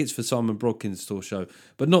get tickets for Simon Brodkin's tour show,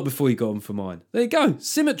 but not before you got them for mine. There you go,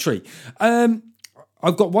 symmetry.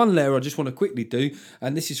 I've got one letter I just want to quickly do,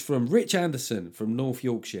 and this is from Rich Anderson from North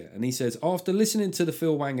Yorkshire, and he says, after listening to the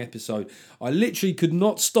Phil Wang episode, I literally could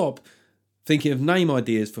not stop thinking of name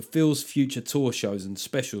ideas for Phil's future tour shows and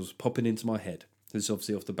specials popping into my head. This is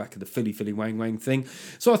obviously off the back of the Philly Wang Wang thing.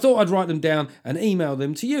 So I thought I'd write them down and email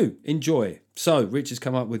them to you. Enjoy. So Rich has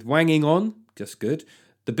come up with Wanging On, just good.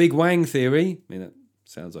 The Big Wang Theory. I mean, that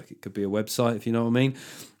sounds like it could be a website, if you know what I mean.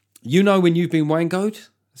 You know when you've been wangoed.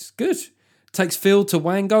 It's good. Takes Phil to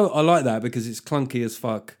Wango. I like that because it's clunky as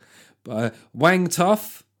fuck. Wang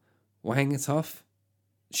Tough. Wang Tough.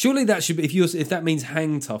 Surely that should be, if that means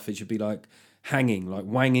hang tough, it should be like hanging, like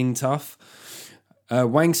wanging tough.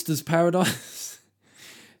 Wangster's Paradise.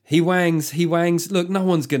 He wangs. Look, no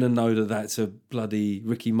one's going to know that that's a bloody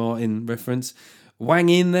Ricky Martin reference. Wang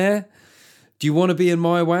in there. Do you want to be in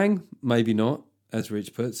my wang? Maybe not, as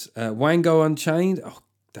Rich puts. Wango Unchained. Oh,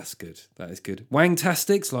 that's good. That is good.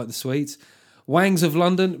 Wangtastics, like the sweets. Wangs of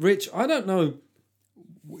London. Rich, I don't know.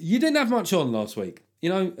 You didn't have much on last week. You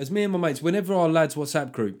know, as me and my mates, whenever our lads'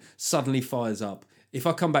 WhatsApp group suddenly fires up, if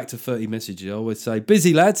I come back to 30 messages, I always say,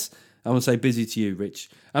 busy lads. I want to say busy to you, Rich.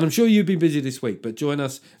 And I'm sure you've been busy this week, but join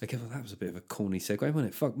us. Okay, well, that was a bit of a corny segue, wasn't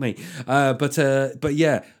it? Fuck me. But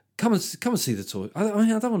yeah, come and see the tour. I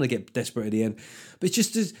don't want to get desperate at the end, but it's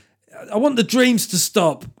just, I want the dreams to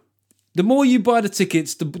stop. The more you buy the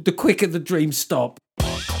tickets, the quicker the dreams stop.